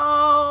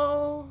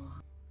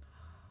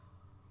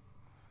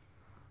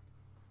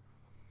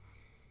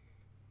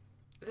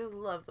 I just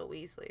love the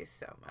Weasleys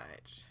so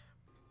much.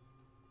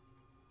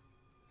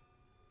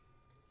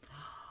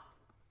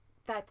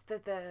 That's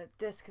the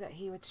disc that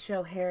he would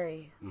show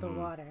Harry, the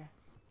water.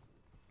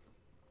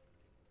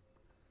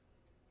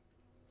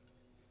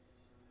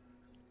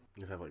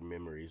 You'd have like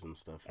memories and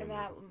stuff. And in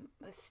that it.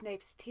 was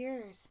Snape's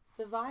tears.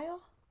 The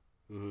vial?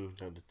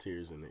 Had the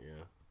tears in it,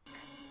 yeah.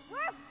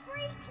 We're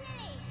free,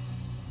 Lily.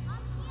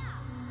 Up here.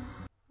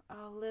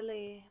 Oh,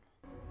 Lily.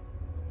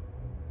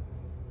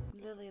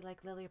 Lily,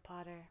 like Lily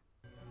Potter.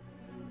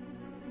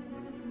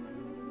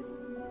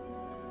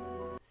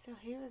 So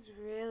he was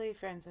really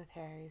friends with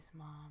Harry's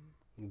mom.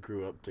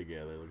 Grew up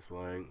together, looks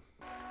like.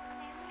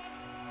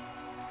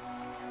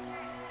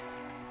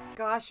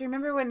 Gosh,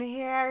 remember when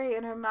Harry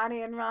and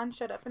Hermione and Ron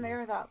showed up and they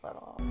were that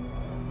little?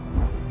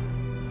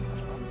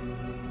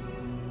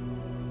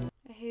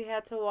 He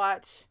had to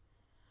watch,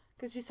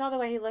 because you saw the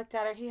way he looked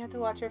at her, he had to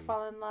watch her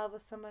fall in love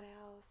with somebody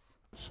else.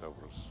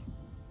 Severus.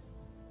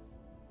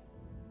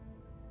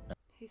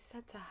 He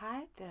said to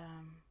hide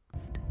them.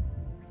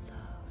 So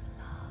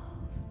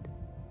loved.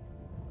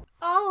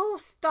 Oh,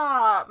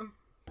 stop.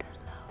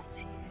 Loves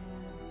you.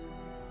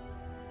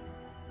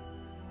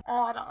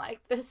 Oh, I don't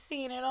like this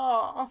scene at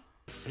all.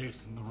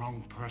 Faith in the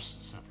wrong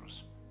person,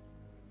 Severus.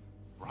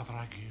 Rather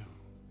like you.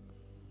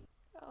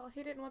 Oh,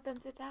 he didn't want them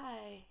to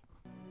die.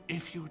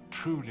 If you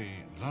truly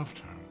loved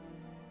her.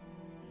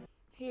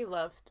 He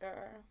loved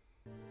her.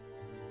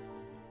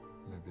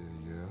 Maybe a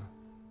year.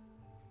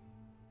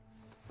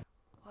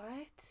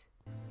 What?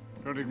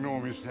 Don't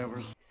ignore me,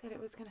 Severus. He said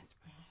it was gonna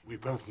spread. We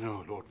both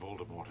know Lord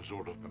Voldemort has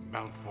ordered the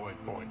Malfoy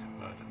boy to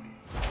murder me.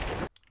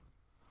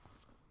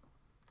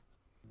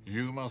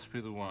 You must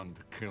be the one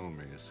to kill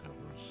me,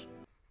 Severus.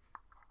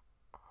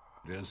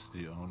 That's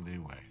the only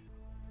way.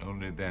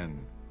 Only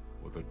then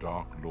will the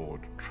Dark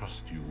Lord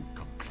trust you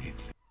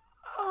completely.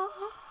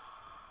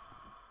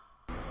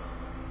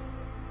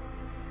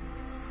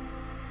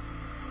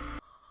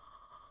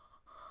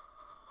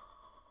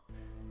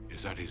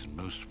 Is that he's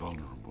most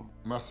vulnerable.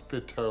 Must be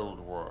told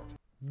what?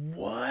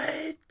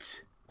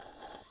 What?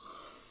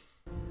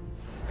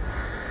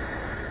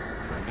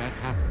 When that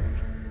happened,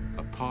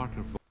 a part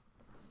of the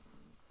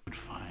would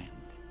find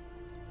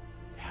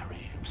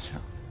Harry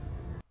himself.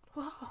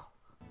 Whoa.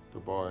 The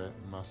boy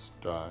must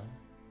die.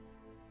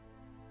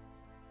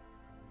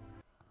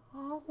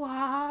 Oh,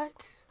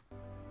 what?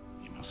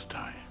 He must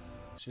die.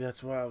 See,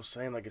 that's why I was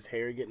saying, like, is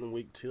Harry getting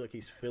weak too? Like,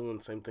 he's feeling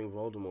the same thing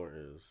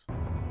Voldemort is.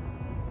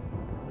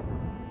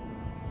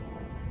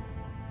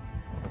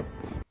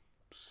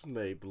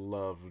 Snape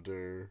loved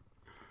her.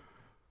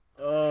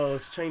 Oh,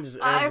 this changes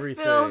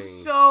everything. I feel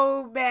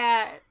so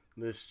bad.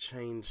 This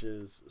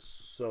changes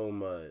so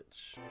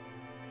much.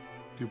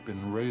 You've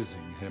been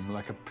raising him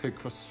like a pig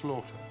for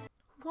slaughter.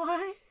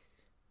 What?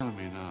 Tell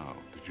me now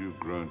that you've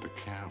grown to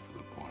care for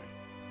the boy.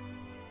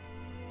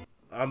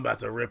 I'm about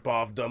to rip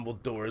off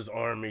Dumbledore's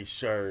army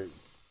shirt.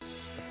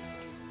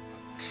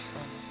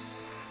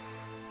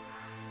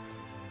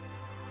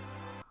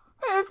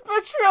 His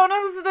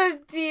Patronum's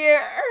the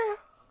deer.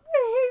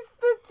 He's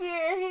the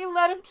deer. He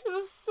led him to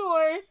the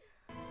sword.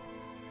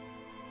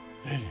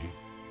 Lily.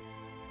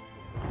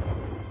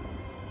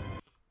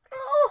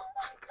 Oh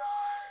my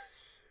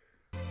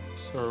gosh.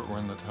 So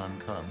when the time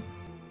comes,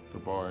 the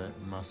boy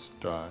must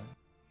die?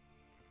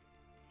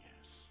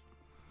 Yes.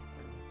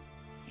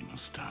 He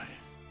must die.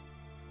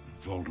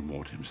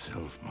 Voldemort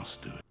himself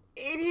must do it.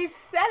 And he's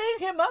setting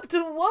him up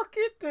to walk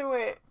into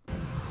it.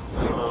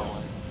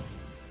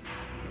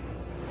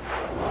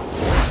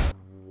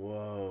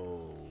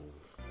 Whoa.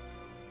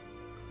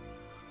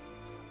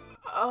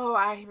 Oh,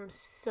 I'm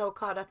so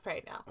caught up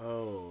right now.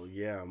 Oh,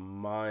 yeah,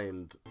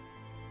 mind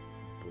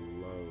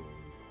blown.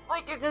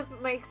 Like, it just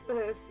makes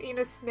the scene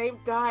of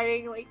Snape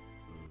dying, like,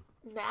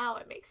 now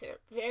it makes it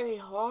very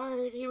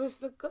hard. He was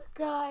the good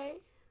guy.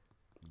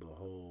 The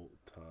whole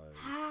time.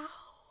 How?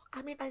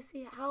 I mean, I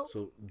see how.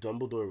 So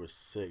Dumbledore was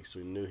sick, so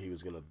he knew he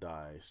was gonna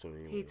die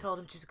soon. He told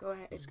him, just go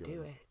ahead and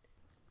do it.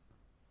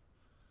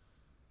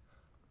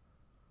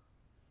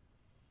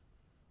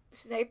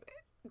 Snape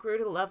grew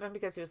to love him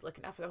because he was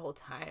looking out for him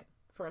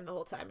the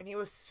whole time, and he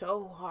was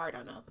so hard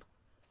on him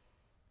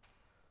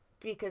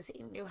because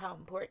he knew how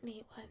important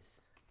he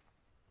was.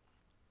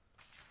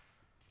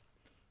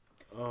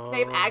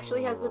 Snape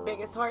actually has the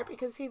biggest heart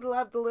because he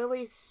loved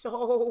Lily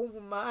so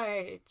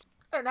much.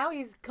 And now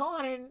he's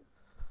gone, and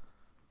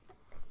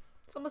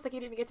it's almost like he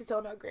didn't get to tell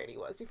him how great he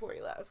was before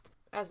he left,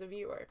 as a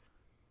viewer.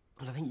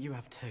 Well, I think you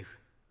have too.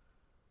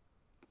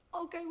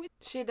 I'll go with...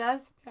 She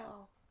does?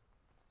 No.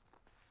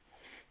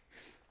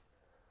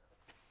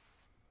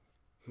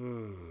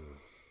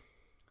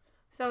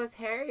 So is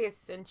Harry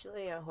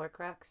essentially a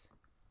Horcrux?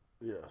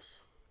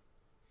 Yes.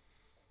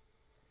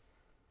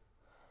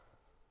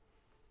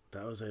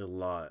 That was a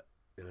lot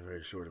in a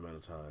very short amount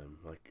of time.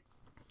 Like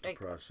to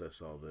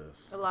process all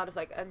this. A lot of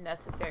like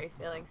unnecessary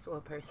feelings to a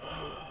person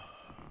who's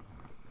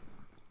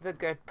the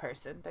good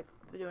person,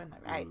 doing the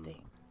right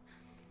thing.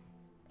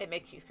 It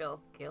makes you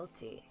feel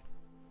guilty.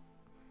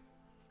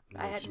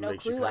 I had no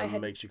clue.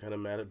 Makes you kind of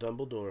mad at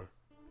Dumbledore.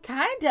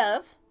 Kind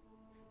of.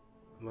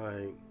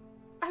 Like,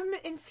 I'm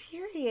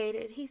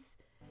infuriated. He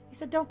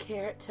said, "Don't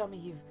care. Tell me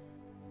you've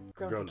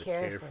grown to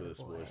care for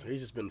this boy." So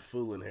he's just been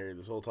fooling Harry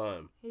this whole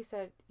time. He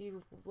said,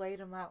 "You've laid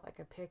him out like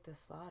a pig to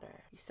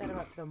slaughter. You set him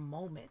up for the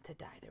moment to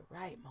die, the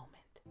right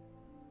moment."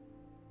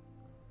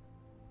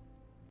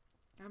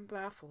 I'm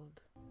baffled.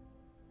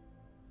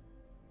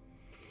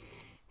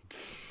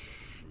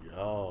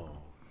 Yo.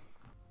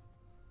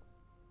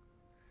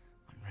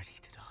 I'm ready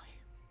to die.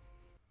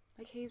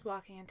 Like he's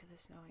walking into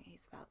this knowing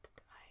he's about to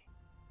die.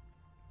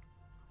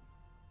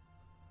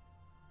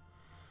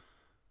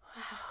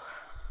 Wow.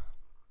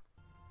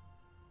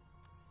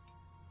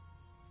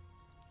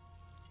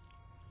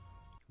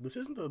 This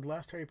isn't the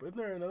last Harry Potter. Isn't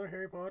there another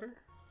Harry Potter?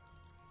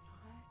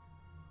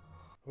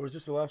 What? Or is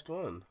this the last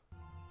one?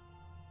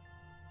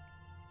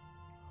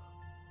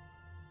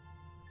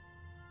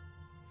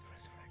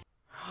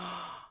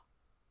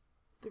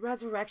 The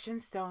Resurrection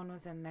Stone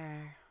was in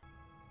there.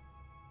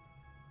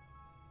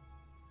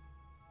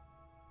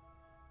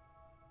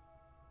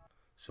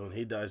 So when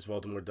he dies,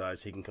 Voldemort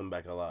dies, he can come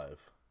back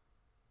alive.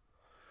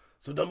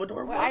 So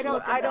Dumbledore was I don't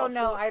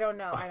know. for... I don't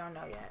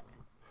know yet.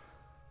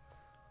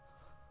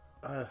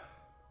 I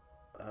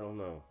don't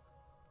know.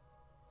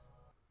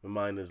 My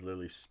mind is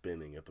literally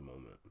spinning at the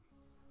moment.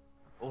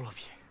 All of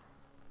you.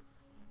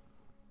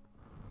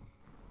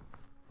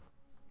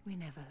 We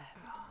never left.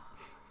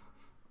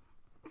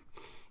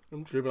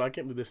 I'm tripping. I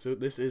can't believe this.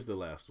 This is the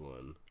last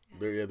one.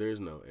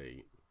 There's no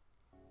 8.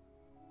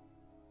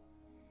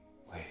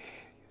 We're here,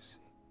 you see.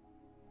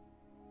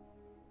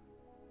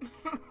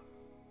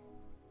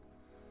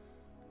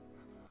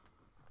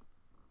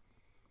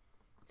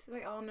 So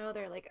they all know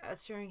they're like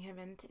ushering him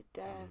into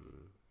death.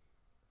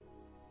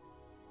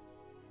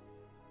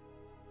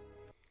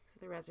 So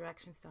the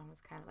Resurrection Stone was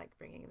kind of like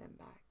bringing them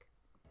back.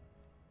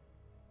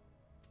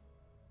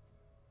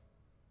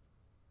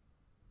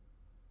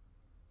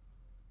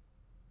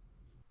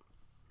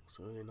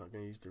 So they're not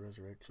going to use the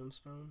Resurrection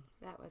Stone?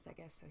 That was, I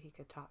guess, so he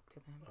could talk to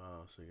them.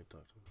 Oh, so he could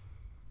talk to them.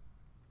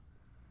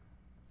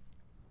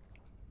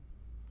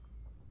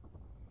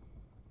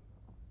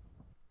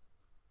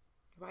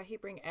 Why'd he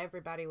bring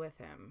everybody with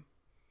him?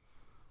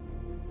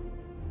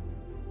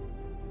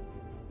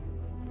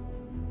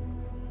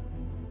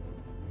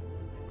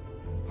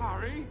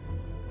 Harry?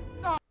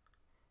 No!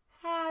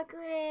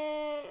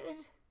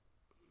 Hagrid!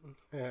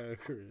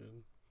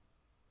 Hagrid.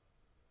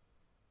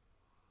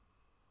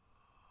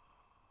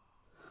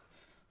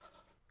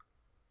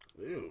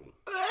 Ew.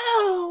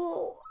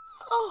 Oh!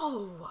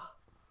 Oh!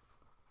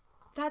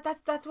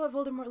 That's what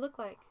Voldemort looked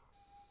like.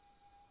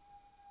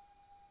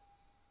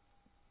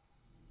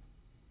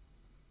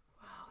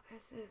 Wow,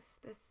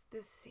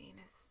 this scene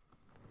is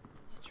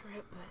a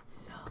trip, but it's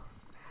so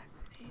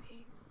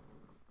fascinating.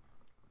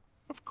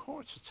 Of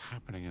course it's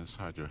happening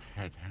inside your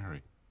head,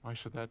 Harry. Why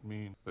should that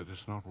mean that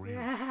it's not real?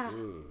 Yeah.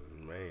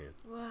 Man.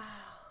 Wow.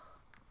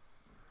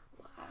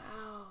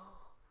 Wow.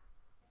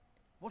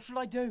 What should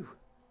I do?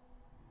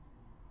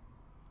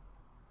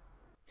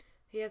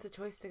 He has a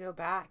choice to go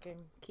back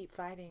and keep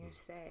fighting or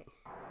stay.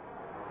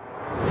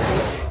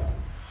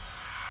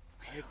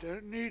 I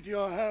don't need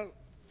your help.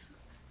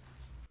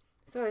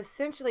 So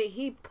essentially,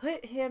 he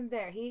put him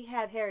there. He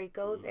had Harry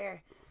go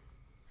there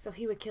so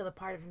he would kill a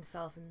part of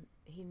himself, and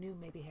he knew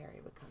maybe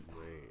Harry would come back.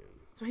 Man.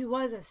 So he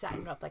wasn't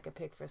setting up like a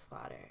pig for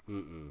slaughter.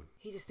 Mm-mm.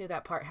 He just knew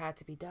that part had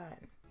to be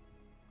done.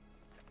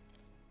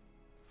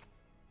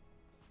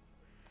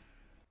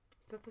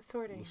 Is that the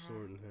sorting hat? The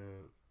sorting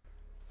hat.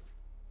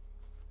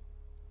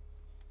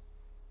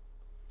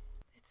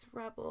 It's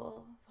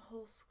Rebel, the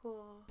whole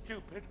school.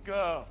 Stupid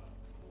girl.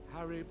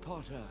 Harry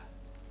Potter.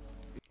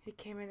 He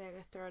came in there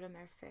to throw it in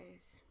their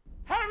face.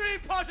 Harry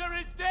Potter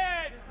is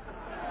dead!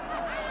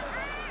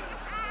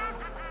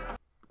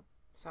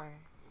 Sorry.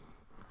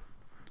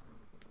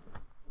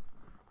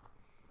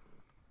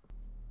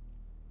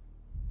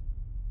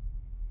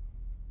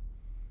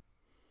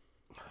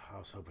 I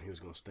was hoping he was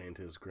going to stand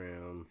his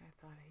ground. I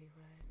thought he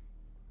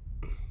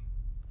would.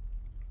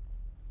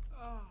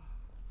 Oh,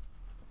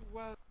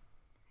 well.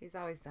 He's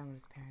always done what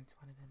his parents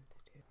wanted him to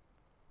do.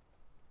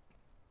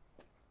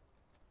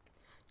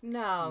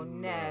 No,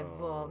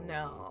 Neville,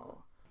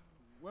 no.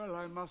 Well,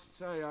 I must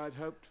say I'd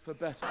hoped for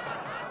better.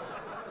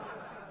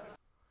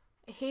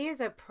 He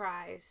is a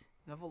prize.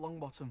 Neville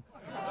Longbottom.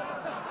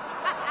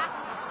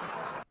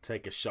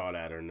 Take a shot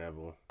at her,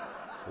 Neville. A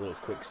little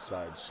quick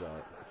side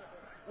shot.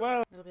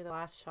 Well, it'll be the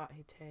last shot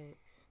he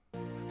takes.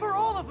 For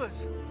all of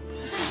us!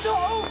 It's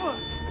not over!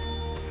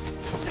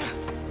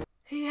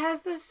 He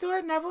has the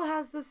sword. Neville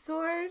has the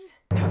sword.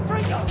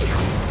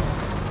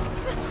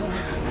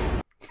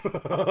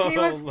 He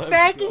was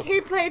faking.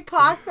 He played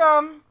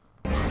possum.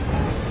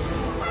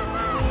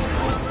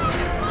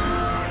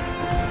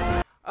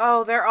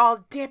 Oh, they're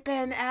all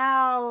dipping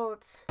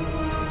out.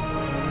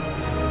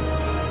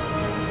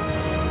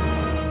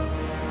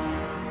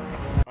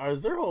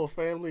 Is their whole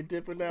family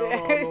dipping out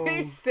on him?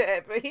 He's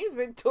sick, but he's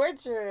been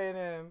torturing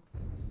him.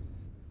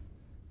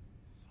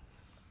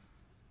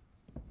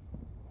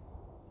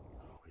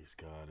 Oh, he's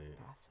got it.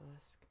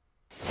 Basilisk.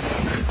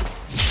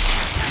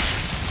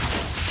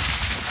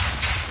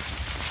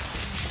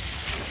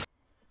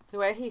 The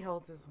way he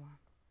holds his one.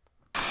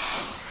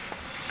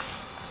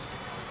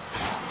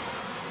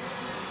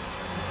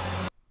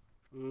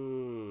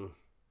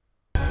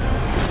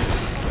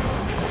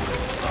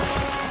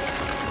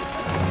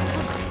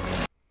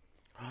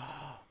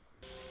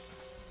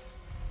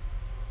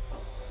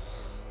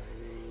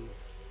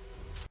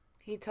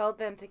 He told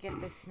them to get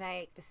the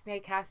snake. The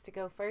snake has to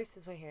go first,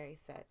 is what Harry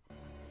said.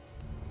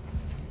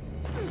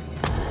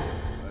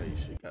 Hey,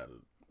 she got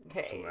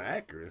some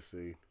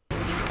accuracy.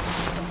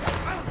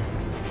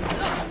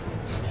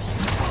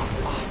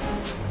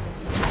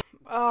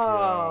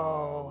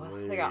 Oh,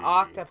 like an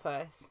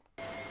octopus.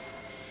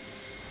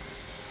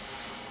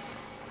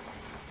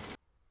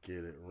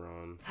 Get it,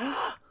 Ron.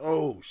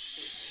 Oh,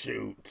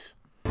 shoot.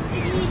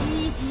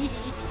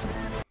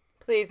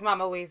 Please,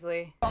 Mama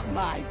Weasley. Not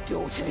my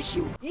daughter,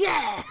 you.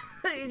 Yeah!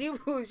 you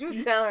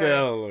tell her.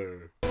 Tell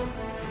her.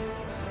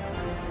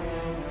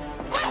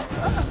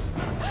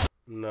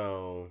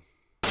 No.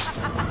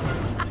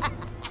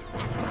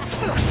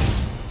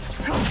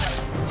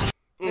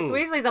 Miss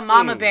Weasley's a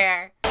mama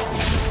bear.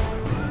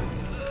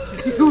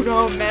 You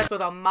don't mess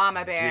with a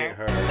mama bear. Get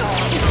her.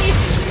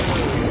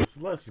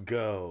 Let's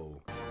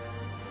go.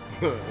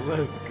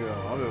 Let's go.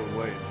 I've been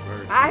waiting for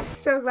her. I'm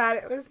so glad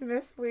it was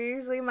Miss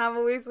Weasley, Mama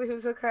Weasley, who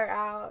took her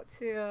out,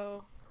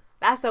 too.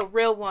 That's a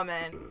real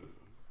woman.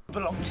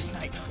 Belong to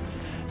Snape.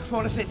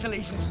 What if its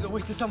allegiance was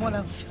always to someone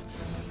else?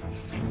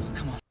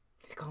 Come on.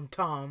 They call him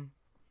Tom.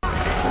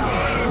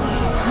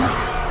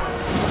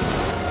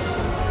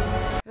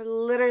 They're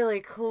literally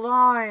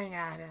clawing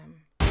at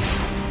him.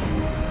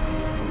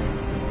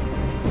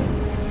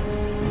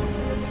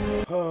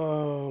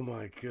 Oh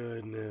my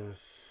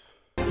goodness.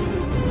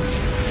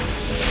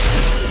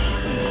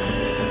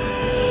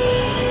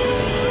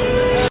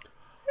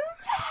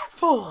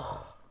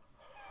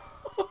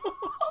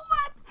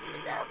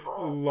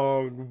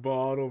 Long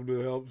bottom to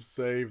help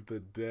save the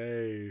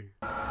day.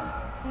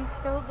 He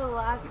killed the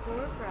last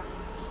Horcrux.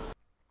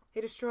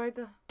 He destroyed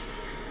the...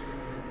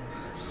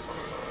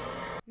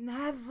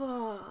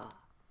 Never.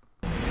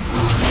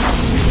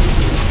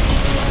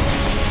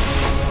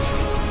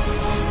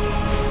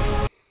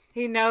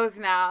 He knows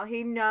now.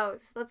 He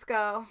knows. Let's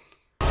go.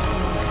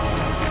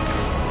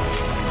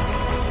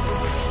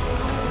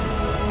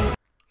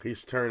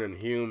 He's turning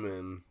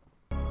human.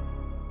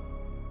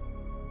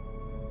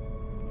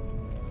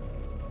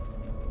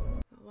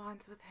 The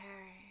wands with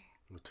Harry.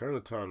 Return to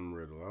Tom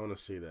Riddle. I want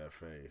to see that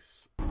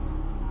face.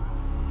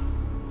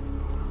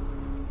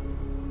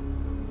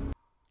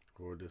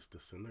 Or just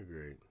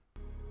disintegrate.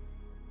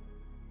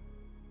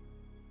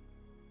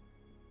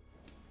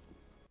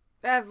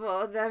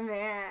 Devil the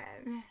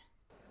man.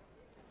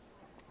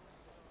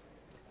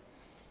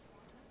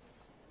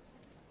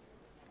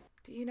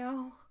 Do you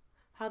know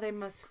how they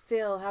must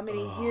feel? How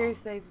many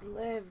years they've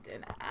lived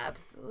in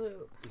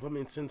absolute... I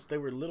mean, since they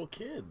were little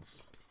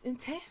kids. In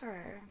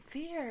terror,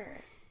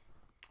 fear.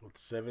 What,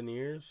 7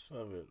 years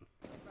of it?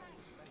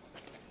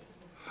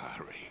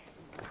 Harry.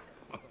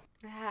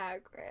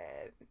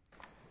 Hagrid.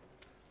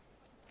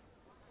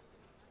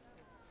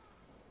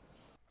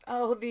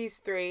 Oh, these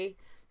three.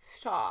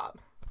 Stop.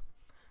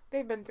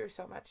 They've been through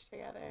so much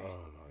together.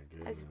 Oh my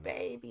goodness. As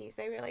babies.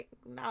 They were like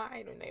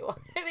 9 when they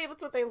walked.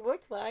 That's what they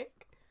looked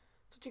like.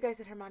 That's what you guys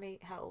said Hermione,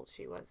 how old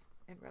she was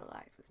in real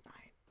life, was 9.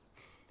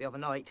 The other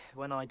night,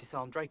 when I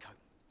disarmed Draco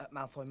at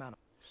Malfoy Manor.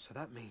 So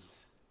that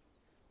means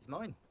it's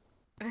mine.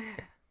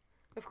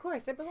 Of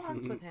course, it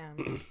belongs with him.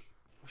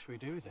 What should we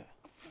do with it?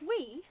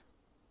 We?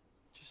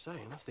 Just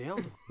saying, that's the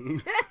Elder.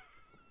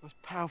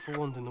 Most powerful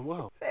wand in the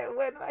world. So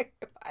what am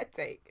I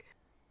take?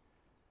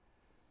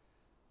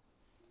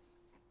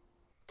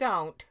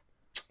 Don't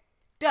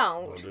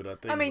do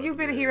that thing. I mean, you've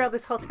been a hero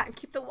this whole time.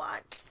 Keep the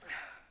wand.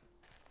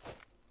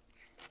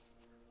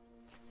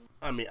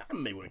 I mean, I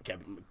may would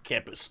have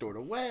kept it stored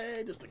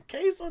away just in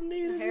case I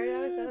needed it. Harry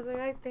always does the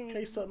right thing. In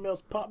case something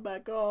else popped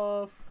back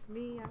off.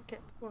 Me, I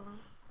kept the wand.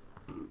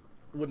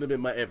 Wouldn't have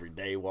been my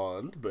everyday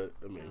wand, but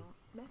I mean. Don't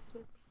mess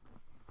with me.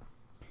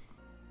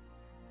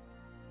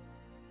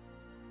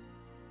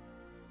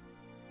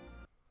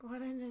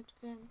 What an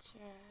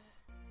adventure.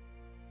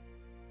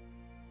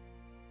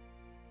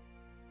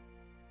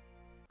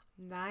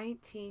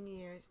 19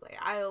 years later.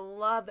 I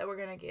love that we're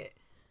going to get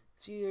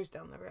a few years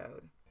down the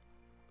road.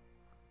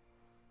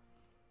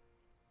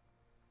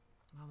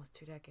 Almost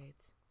 2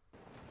 decades.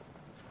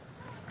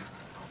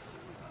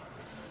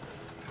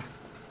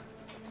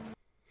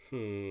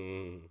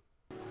 Okay,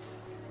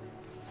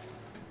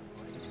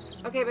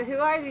 but who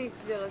are these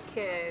little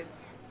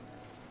kids?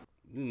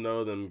 You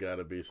know them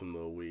gotta be some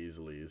little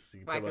Weasleys.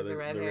 You can Why, tell by the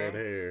red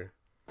hair.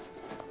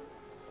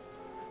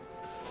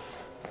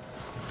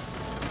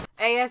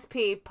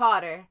 ASP,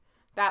 Potter.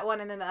 That one,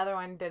 and then the other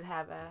one did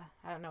have a...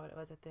 I don't know what it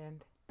was at the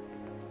end.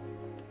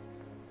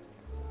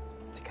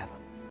 Together.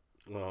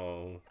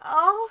 Oh.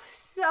 Oh,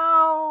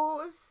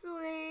 so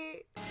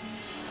sweet.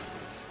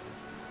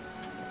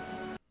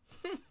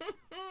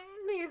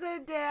 He's a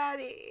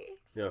daddy.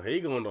 Yo, he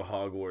going to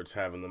Hogwarts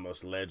having the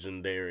most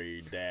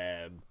legendary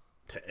dad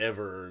to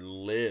ever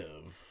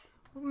live.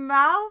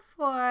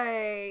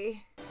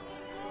 Malfoy.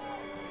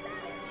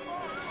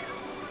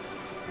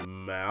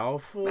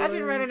 Malfoy?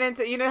 Imagine running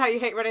into... You know how you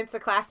hate running into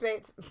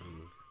classmates?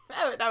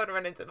 I would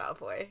run into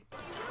Malfoy.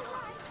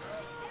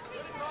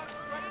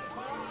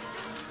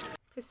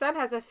 His son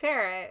has a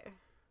ferret.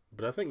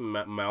 But I think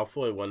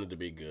Malfoy wanted to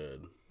be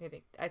good.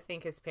 I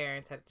think his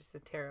parents had just a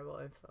terrible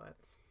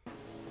influence.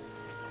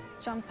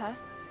 Jumper.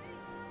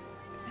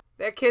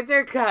 Their kids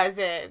are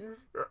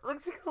cousins.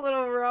 Looks like a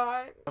little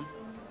Ron.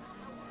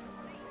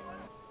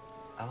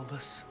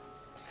 Albus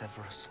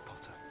Severus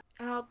Potter.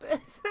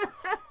 Albus.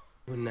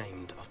 Were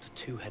named after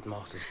 2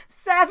 headmasters.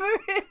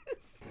 Severus.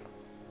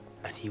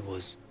 And he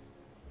was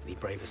the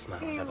bravest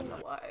man I've ever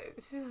known.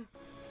 Was.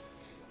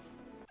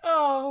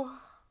 Oh.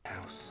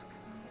 House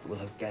will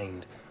have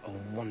gained a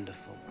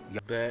wonderful...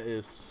 That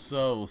is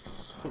so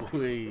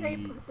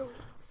sweet.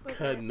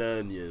 Cutting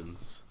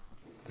onions.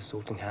 The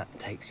Sorting Hat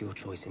takes your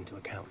choice into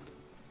account.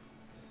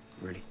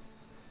 Really.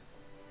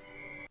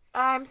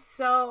 I'm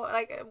so,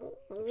 like,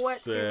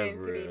 what's your name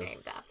to be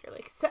named after?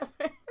 Like, Severus.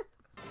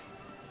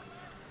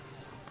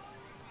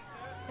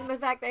 And the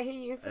fact that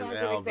he used him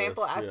as an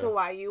example as to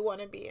why you want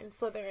to be in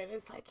Slytherin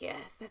is like,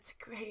 yes, that's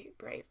great,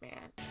 brave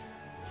man.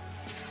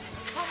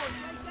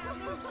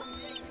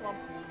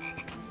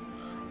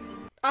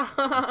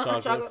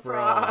 Chocolate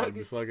frog,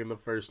 just like in the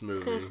first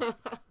movie.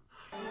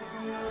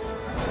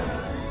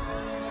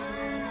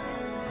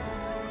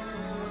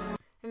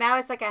 Now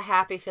it's like a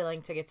happy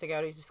feeling to get to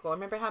go to school.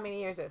 Remember how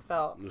many years it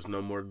felt? There's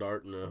no more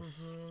darkness.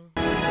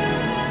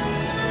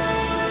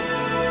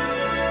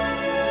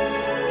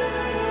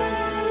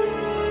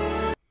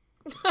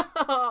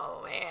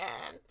 Oh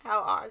man, how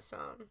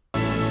awesome.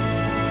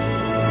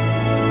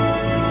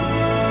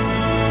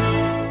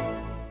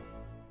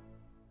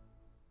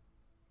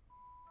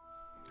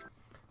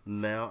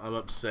 Now I'm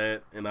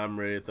upset and I'm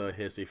ready to throw a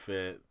hissy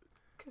fit.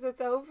 Because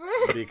it's over?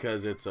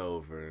 Because it's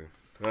over.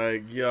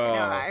 Like, y'all.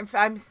 No,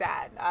 I'm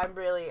sad. I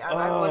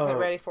wasn't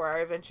ready for our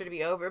adventure to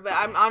be over. But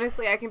I'm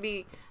honestly, I can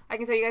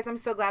tell you guys, I'm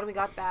so glad we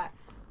got that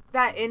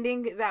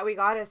ending that we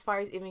got, as far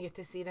as even get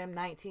to see them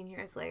 19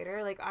 years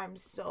later. Like, I'm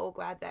so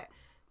glad that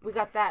we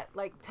got that,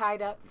 like,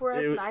 tied up for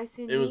us nice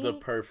and neat. It was the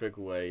perfect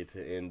way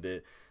to end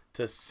it.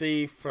 To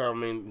see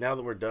from, now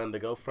that we're done, to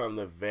go from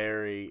the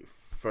very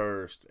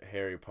first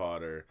Harry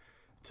Potter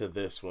to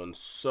this one,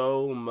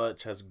 so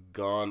much has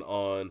gone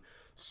on.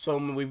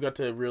 we've got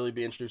to really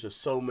be introduced to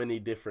so many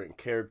different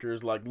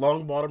characters, like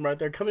Longbottom right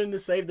there coming in to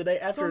save the day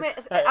after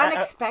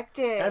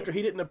unexpected. After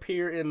he didn't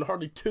appear in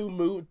hardly two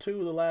of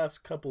the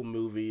last couple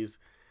movies.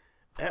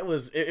 It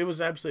was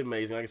absolutely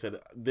amazing. Like I said,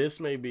 this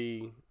may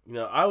be,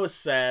 I was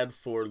sad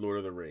for Lord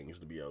of the Rings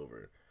to be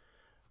over.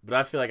 But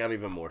I feel like I'm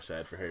even more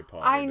sad for Harry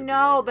Potter. I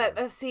know, but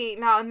see,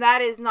 now, and that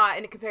is not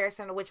in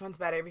comparison to which one's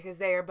better, because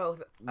they are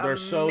both amazing.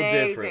 So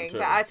different, too.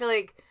 But I feel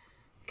like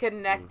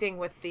connecting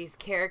with these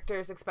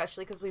characters,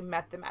 especially because we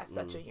met them at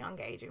such a young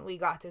age, and we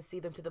got to see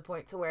them to the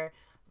point to where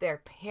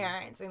they're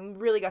parents, and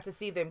really got to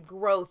see them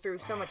grow through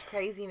so much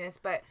craziness.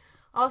 But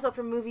also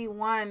from movie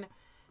 1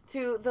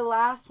 to the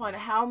last one,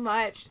 how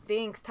much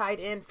things tied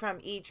in from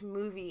each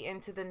movie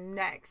into the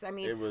next. I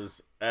mean, it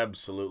was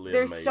absolutely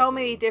there's amazing. so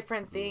many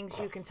different things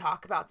you can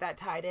talk about that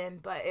tied in,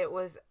 but it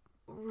was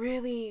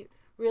really,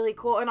 really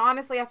cool. And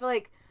honestly, I feel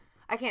like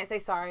I can't say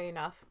sorry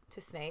enough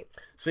to Snape.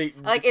 See,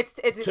 like it's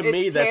tearing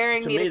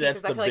me to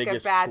pieces. I feel like a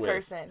bad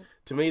twist. person.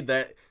 To me,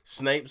 that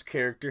Snape's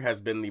character has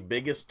been the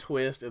biggest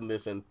twist in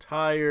this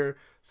entire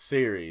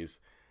series.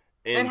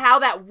 And how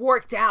that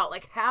worked out,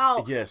 like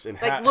how, yes,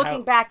 and like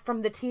looking back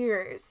from the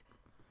tears,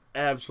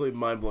 absolutely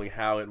mind blowing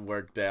how it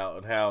worked out,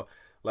 and how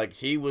like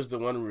he was the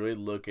one really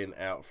looking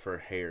out for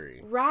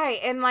Harry, right?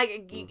 And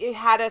like it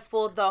had us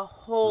fooled the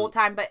whole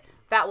time, but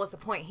that was the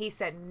point. He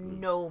said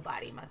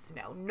nobody must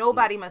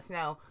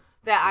know,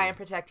 that I am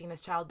protecting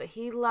this child. But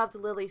he loved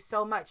Lily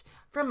so much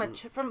from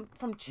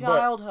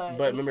childhood.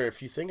 But remember,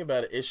 if you think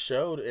about it, it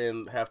showed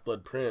in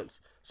Half-Blood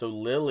Prince. So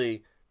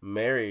Lily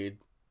married,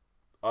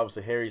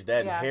 obviously, Harry's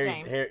dad,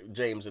 and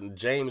James, and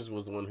James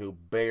was the one who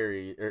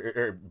buried.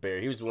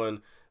 He was the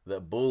one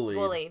that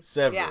bullied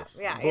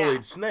Severus,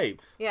 bullied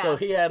Snape. Yeah. So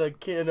he had a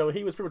kid.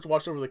 He was pretty much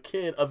watching over the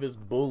kid of his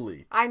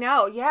bully. I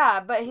know,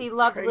 but he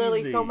loved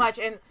Lily so much,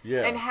 and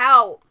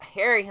how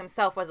Harry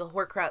himself was a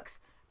Horcrux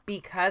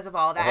because of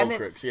all that. And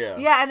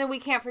then we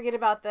can't forget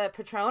about the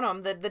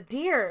Patronum, the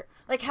deer,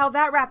 like how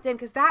that wrapped in,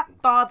 because that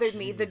bothered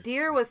me. The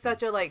deer was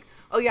such a like,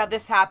 oh yeah,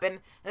 this happened,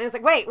 and it's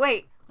like,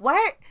 wait.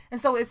 What?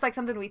 And so it's like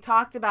something we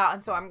talked about,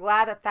 and so I'm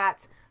glad that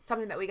that's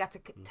something that we got to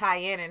tie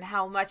in, and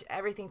how much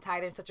everything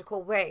tied in such a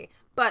cool way.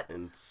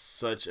 And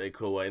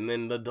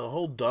then the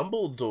whole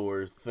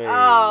Dumbledore thing.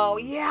 Oh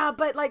yeah,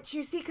 but like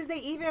you see, because they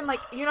even like,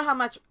 you know how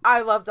much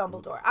I love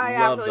Dumbledore. I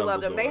absolutely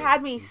loved him. They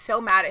had me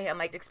so mad at him,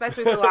 like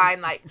especially with the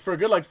line like for a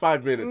good like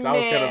 5 minutes. I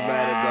was kind of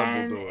mad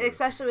at Dumbledore,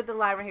 especially with the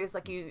line where he was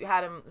like, you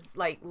had him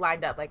like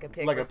lined up like a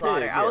pig for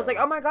slaughter. I was like,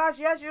 oh my gosh,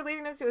 yes, you're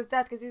leading him to his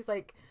death, because he's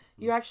like,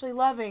 you're actually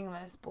loving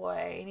this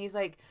boy, and he's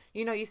like,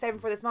 you saved him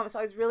for this moment. So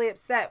I was really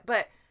upset,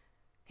 but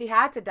he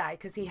had to die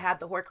because he had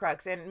the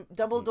Horcrux, and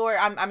Dumbledore,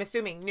 I'm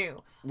assuming,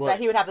 knew that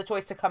he would have the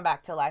choice to come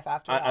back to life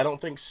after that. I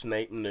don't think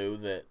Snape knew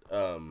that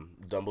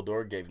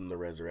Dumbledore gave him the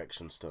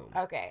Resurrection Stone.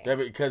 Okay.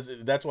 Because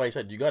that's why he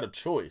said, you got a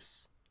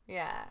choice.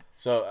 Yeah.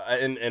 So,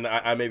 and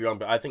I may be wrong,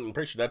 but I'm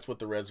pretty sure that's what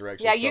the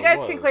Resurrection Stone was. Yeah, you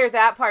guys can clear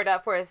that part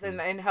up for us and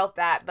help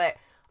that, but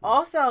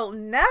also,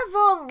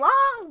 Neville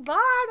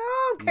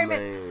Longbottom came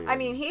in. I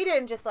mean, he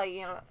didn't just like,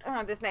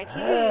 this night.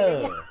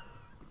 He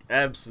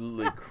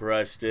absolutely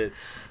crushed it.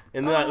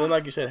 And then,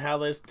 like you said,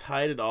 Hallows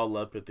tied it all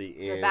up at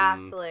the end. The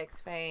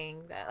Basilic's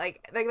fang.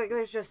 Like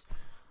there's just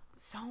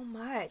so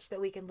much that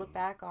we can look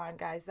back on,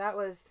 guys. That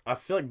was. I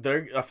feel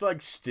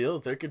like still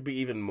there could be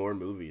even more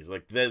movies.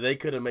 Like they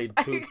could have made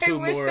two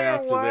more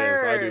after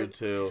this. I do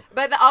too.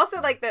 But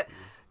also like the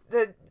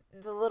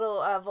little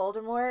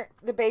Voldemort,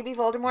 the baby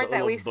Voldemort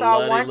that we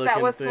saw once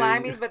that was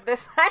slimy, but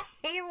this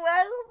he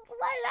was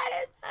bloody.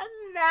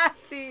 That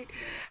is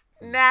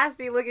a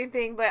nasty looking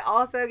thing. But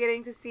also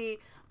getting to see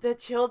the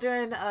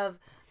children of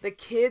the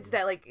kids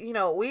that, like,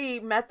 we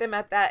met them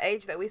at that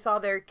age that we saw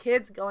their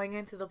kids going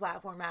into the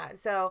platform at.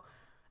 So,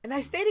 and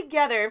they stay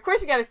together. Of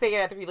course, you got to stay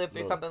together if you live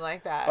through something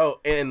like that.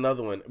 Oh, and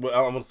another one. Well,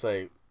 I'm gonna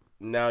say,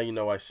 now you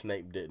know why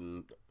Snape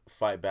didn't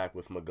fight back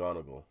with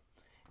McGonagall.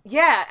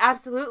 Yeah,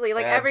 absolutely.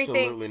 Like everything.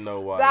 Absolutely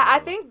know why. I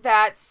think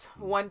that's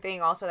one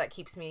thing also that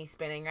keeps me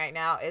spinning right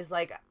now is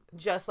like,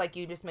 just like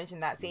you just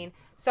mentioned that scene,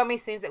 so many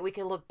scenes that we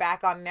can look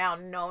back on now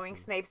knowing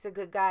Snape's a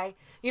good guy.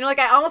 Like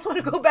I almost want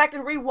to go back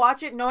and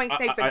rewatch it knowing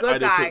Snape's a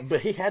good guy.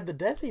 But he had the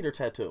Death Eater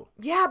tattoo.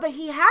 Yeah, but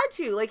he had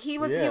to. Like he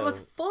was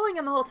fooling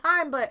him the whole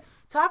time. But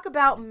talk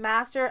about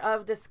master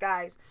of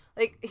disguise.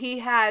 Like he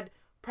had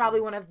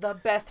probably one of the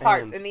best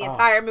hearts in the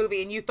entire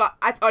movie, and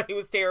I thought he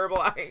was terrible.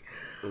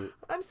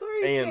 I'm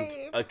sorry, and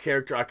Snape. A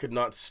character I could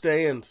not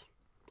stand.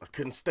 I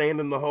couldn't stand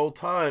him the whole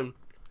time.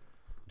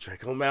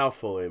 Draco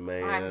Malfoy,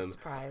 man. I'm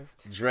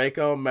surprised.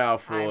 Draco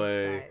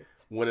Malfoy,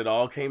 when it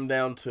all came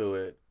down to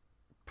it,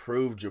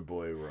 proved your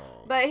boy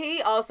wrong. But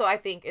he also, I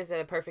think, is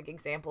a perfect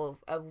example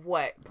of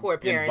what poor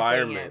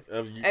parenting is.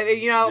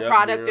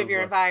 Product of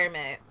your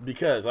environment.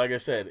 Because, like I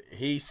said,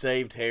 he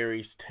saved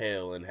Harry's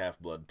tail in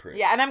Half-Blood Prince.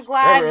 Yeah, and I'm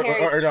glad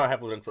Or not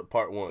Half-Blood Prince,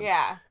 Part 1.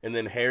 Yeah. And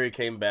then Harry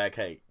came back,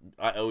 hey,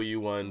 I owe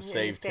you one,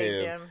 saved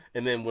him.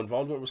 And then when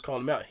Voldemort was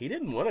calling him out, he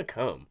didn't want to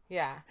come.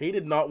 Yeah. He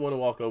did not want to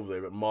walk over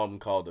there, but Mom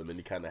called him, and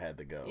he kind of had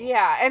to go.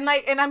 Yeah, and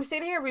I'm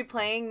sitting here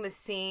replaying the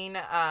scene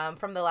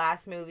from the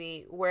last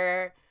movie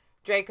where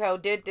Draco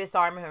did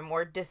disarm him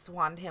or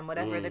diswand him,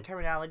 whatever the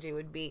terminology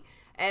would be,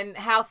 and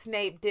how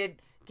Snape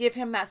did give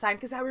him that sign.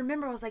 Because I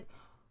remember I was like,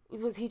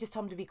 was he just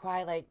told him to be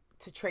quiet, like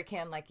to trick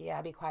him, like,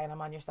 yeah, be quiet,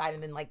 I'm on your side,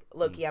 and then like,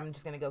 Loki, I'm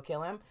just gonna go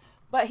kill him.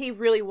 But he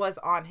really was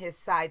on his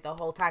side the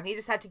whole time. He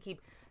just had to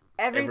keep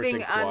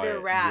everything under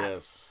wraps.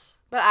 Yes.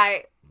 But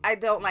I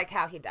don't like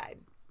how he died.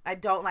 I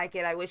don't like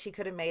it. I wish he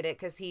could have made it,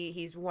 because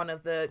he's one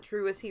of the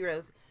truest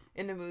heroes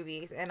in the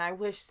movies, and I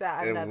wish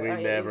that we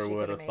never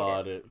would have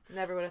thought it.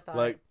 Never would have thought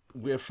like, it.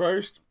 We at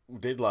first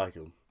did like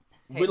him.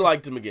 Hate We him.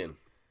 liked him again.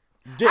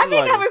 I Didn't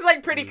think like I him. was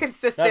like pretty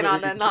consistent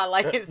on the not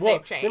liking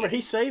Snape train. Remember,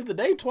 he saved the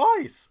day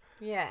twice.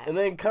 Yeah. And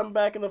then come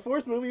back in the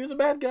fourth movie, he was a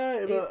bad guy.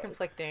 And, He's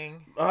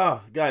conflicting.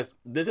 Guys,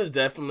 this is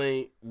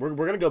definitely... We're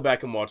going to go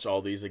back and watch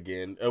all these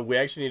again. We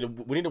actually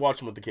need to watch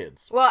them with the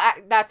kids. Well,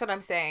 that's what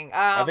I'm saying.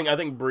 I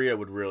think Bria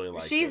would really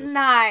like She's this.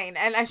 9,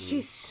 and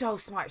she's so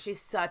smart. She's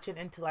such an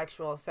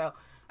intellectual. So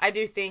I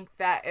do think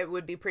that it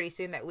would be pretty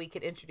soon that we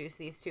could introduce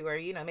these to her.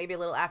 You know, maybe a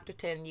little after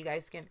 10, you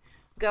guys can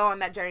go on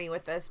that journey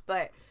with us.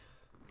 But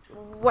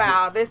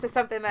wow, this is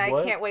something that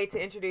I can't wait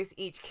to introduce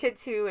each kid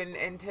to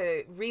and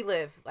to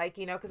relive. Like,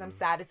 you know, because I'm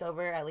sad it's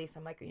over. At least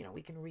I'm like, you know,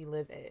 we can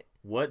relive it.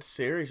 What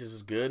series is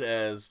as good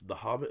as The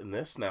Hobbit and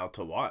this now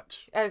to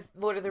watch? As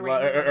Lord of the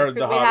Rings. Or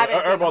The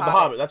Hobbit. The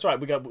Hobbit. That's right.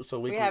 We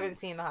haven't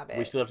seen The Hobbit.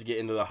 We still have to get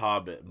into The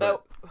Hobbit.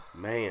 But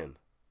man,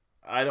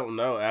 I don't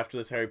know. After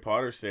this Harry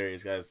Potter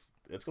series, guys,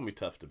 it's going to be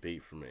tough to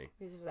beat for me.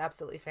 This is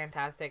absolutely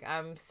fantastic.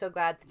 I'm so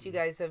glad that you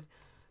guys have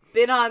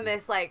been on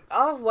this, like,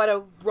 oh, what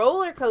a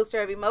roller coaster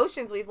of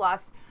emotions. We've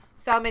lost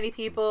so many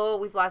people.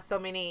 We've lost so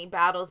many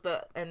battles,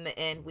 but in the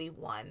end, we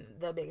won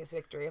the biggest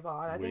victory of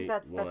all. And I think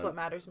that's what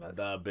matters most.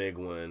 The big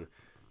one.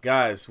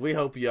 Guys, we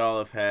hope y'all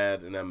have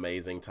had an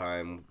amazing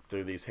time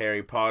through these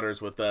Harry Potters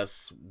with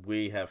us.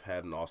 We have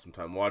had an awesome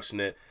time watching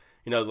it.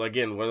 You know,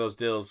 again, one of those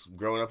deals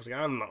growing up, I was like,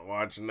 I'm not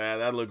watching that.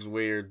 That looks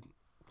weird.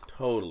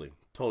 Totally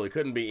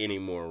couldn't be any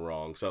more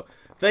wrong. So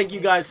thank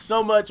you guys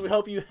so much. We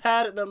hope you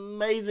had an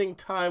amazing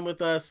time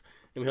with us,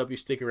 and we hope you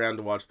stick around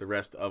to watch the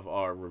rest of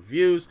our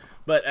reviews.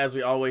 But as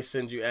we always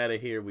send you out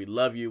of here, we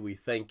love you, we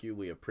thank you,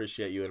 we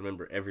appreciate you, and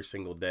remember, every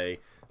single day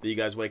that you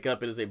guys wake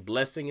up, it is a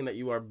blessing, and that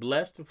you are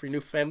blessed. And for your new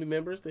family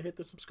members, to hit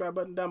the subscribe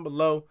button down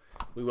below.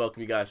 We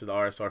welcome you guys to the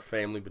RSR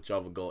family, but y'all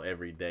have a goal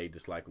every day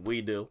just like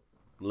we do.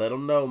 Let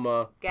them know,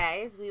 Ma.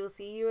 Guys, we will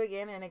see you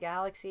again in a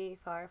galaxy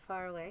far,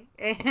 far away.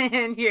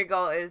 And your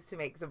goal is to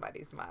make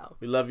somebody smile.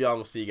 We love y'all, and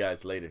we'll see you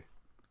guys later.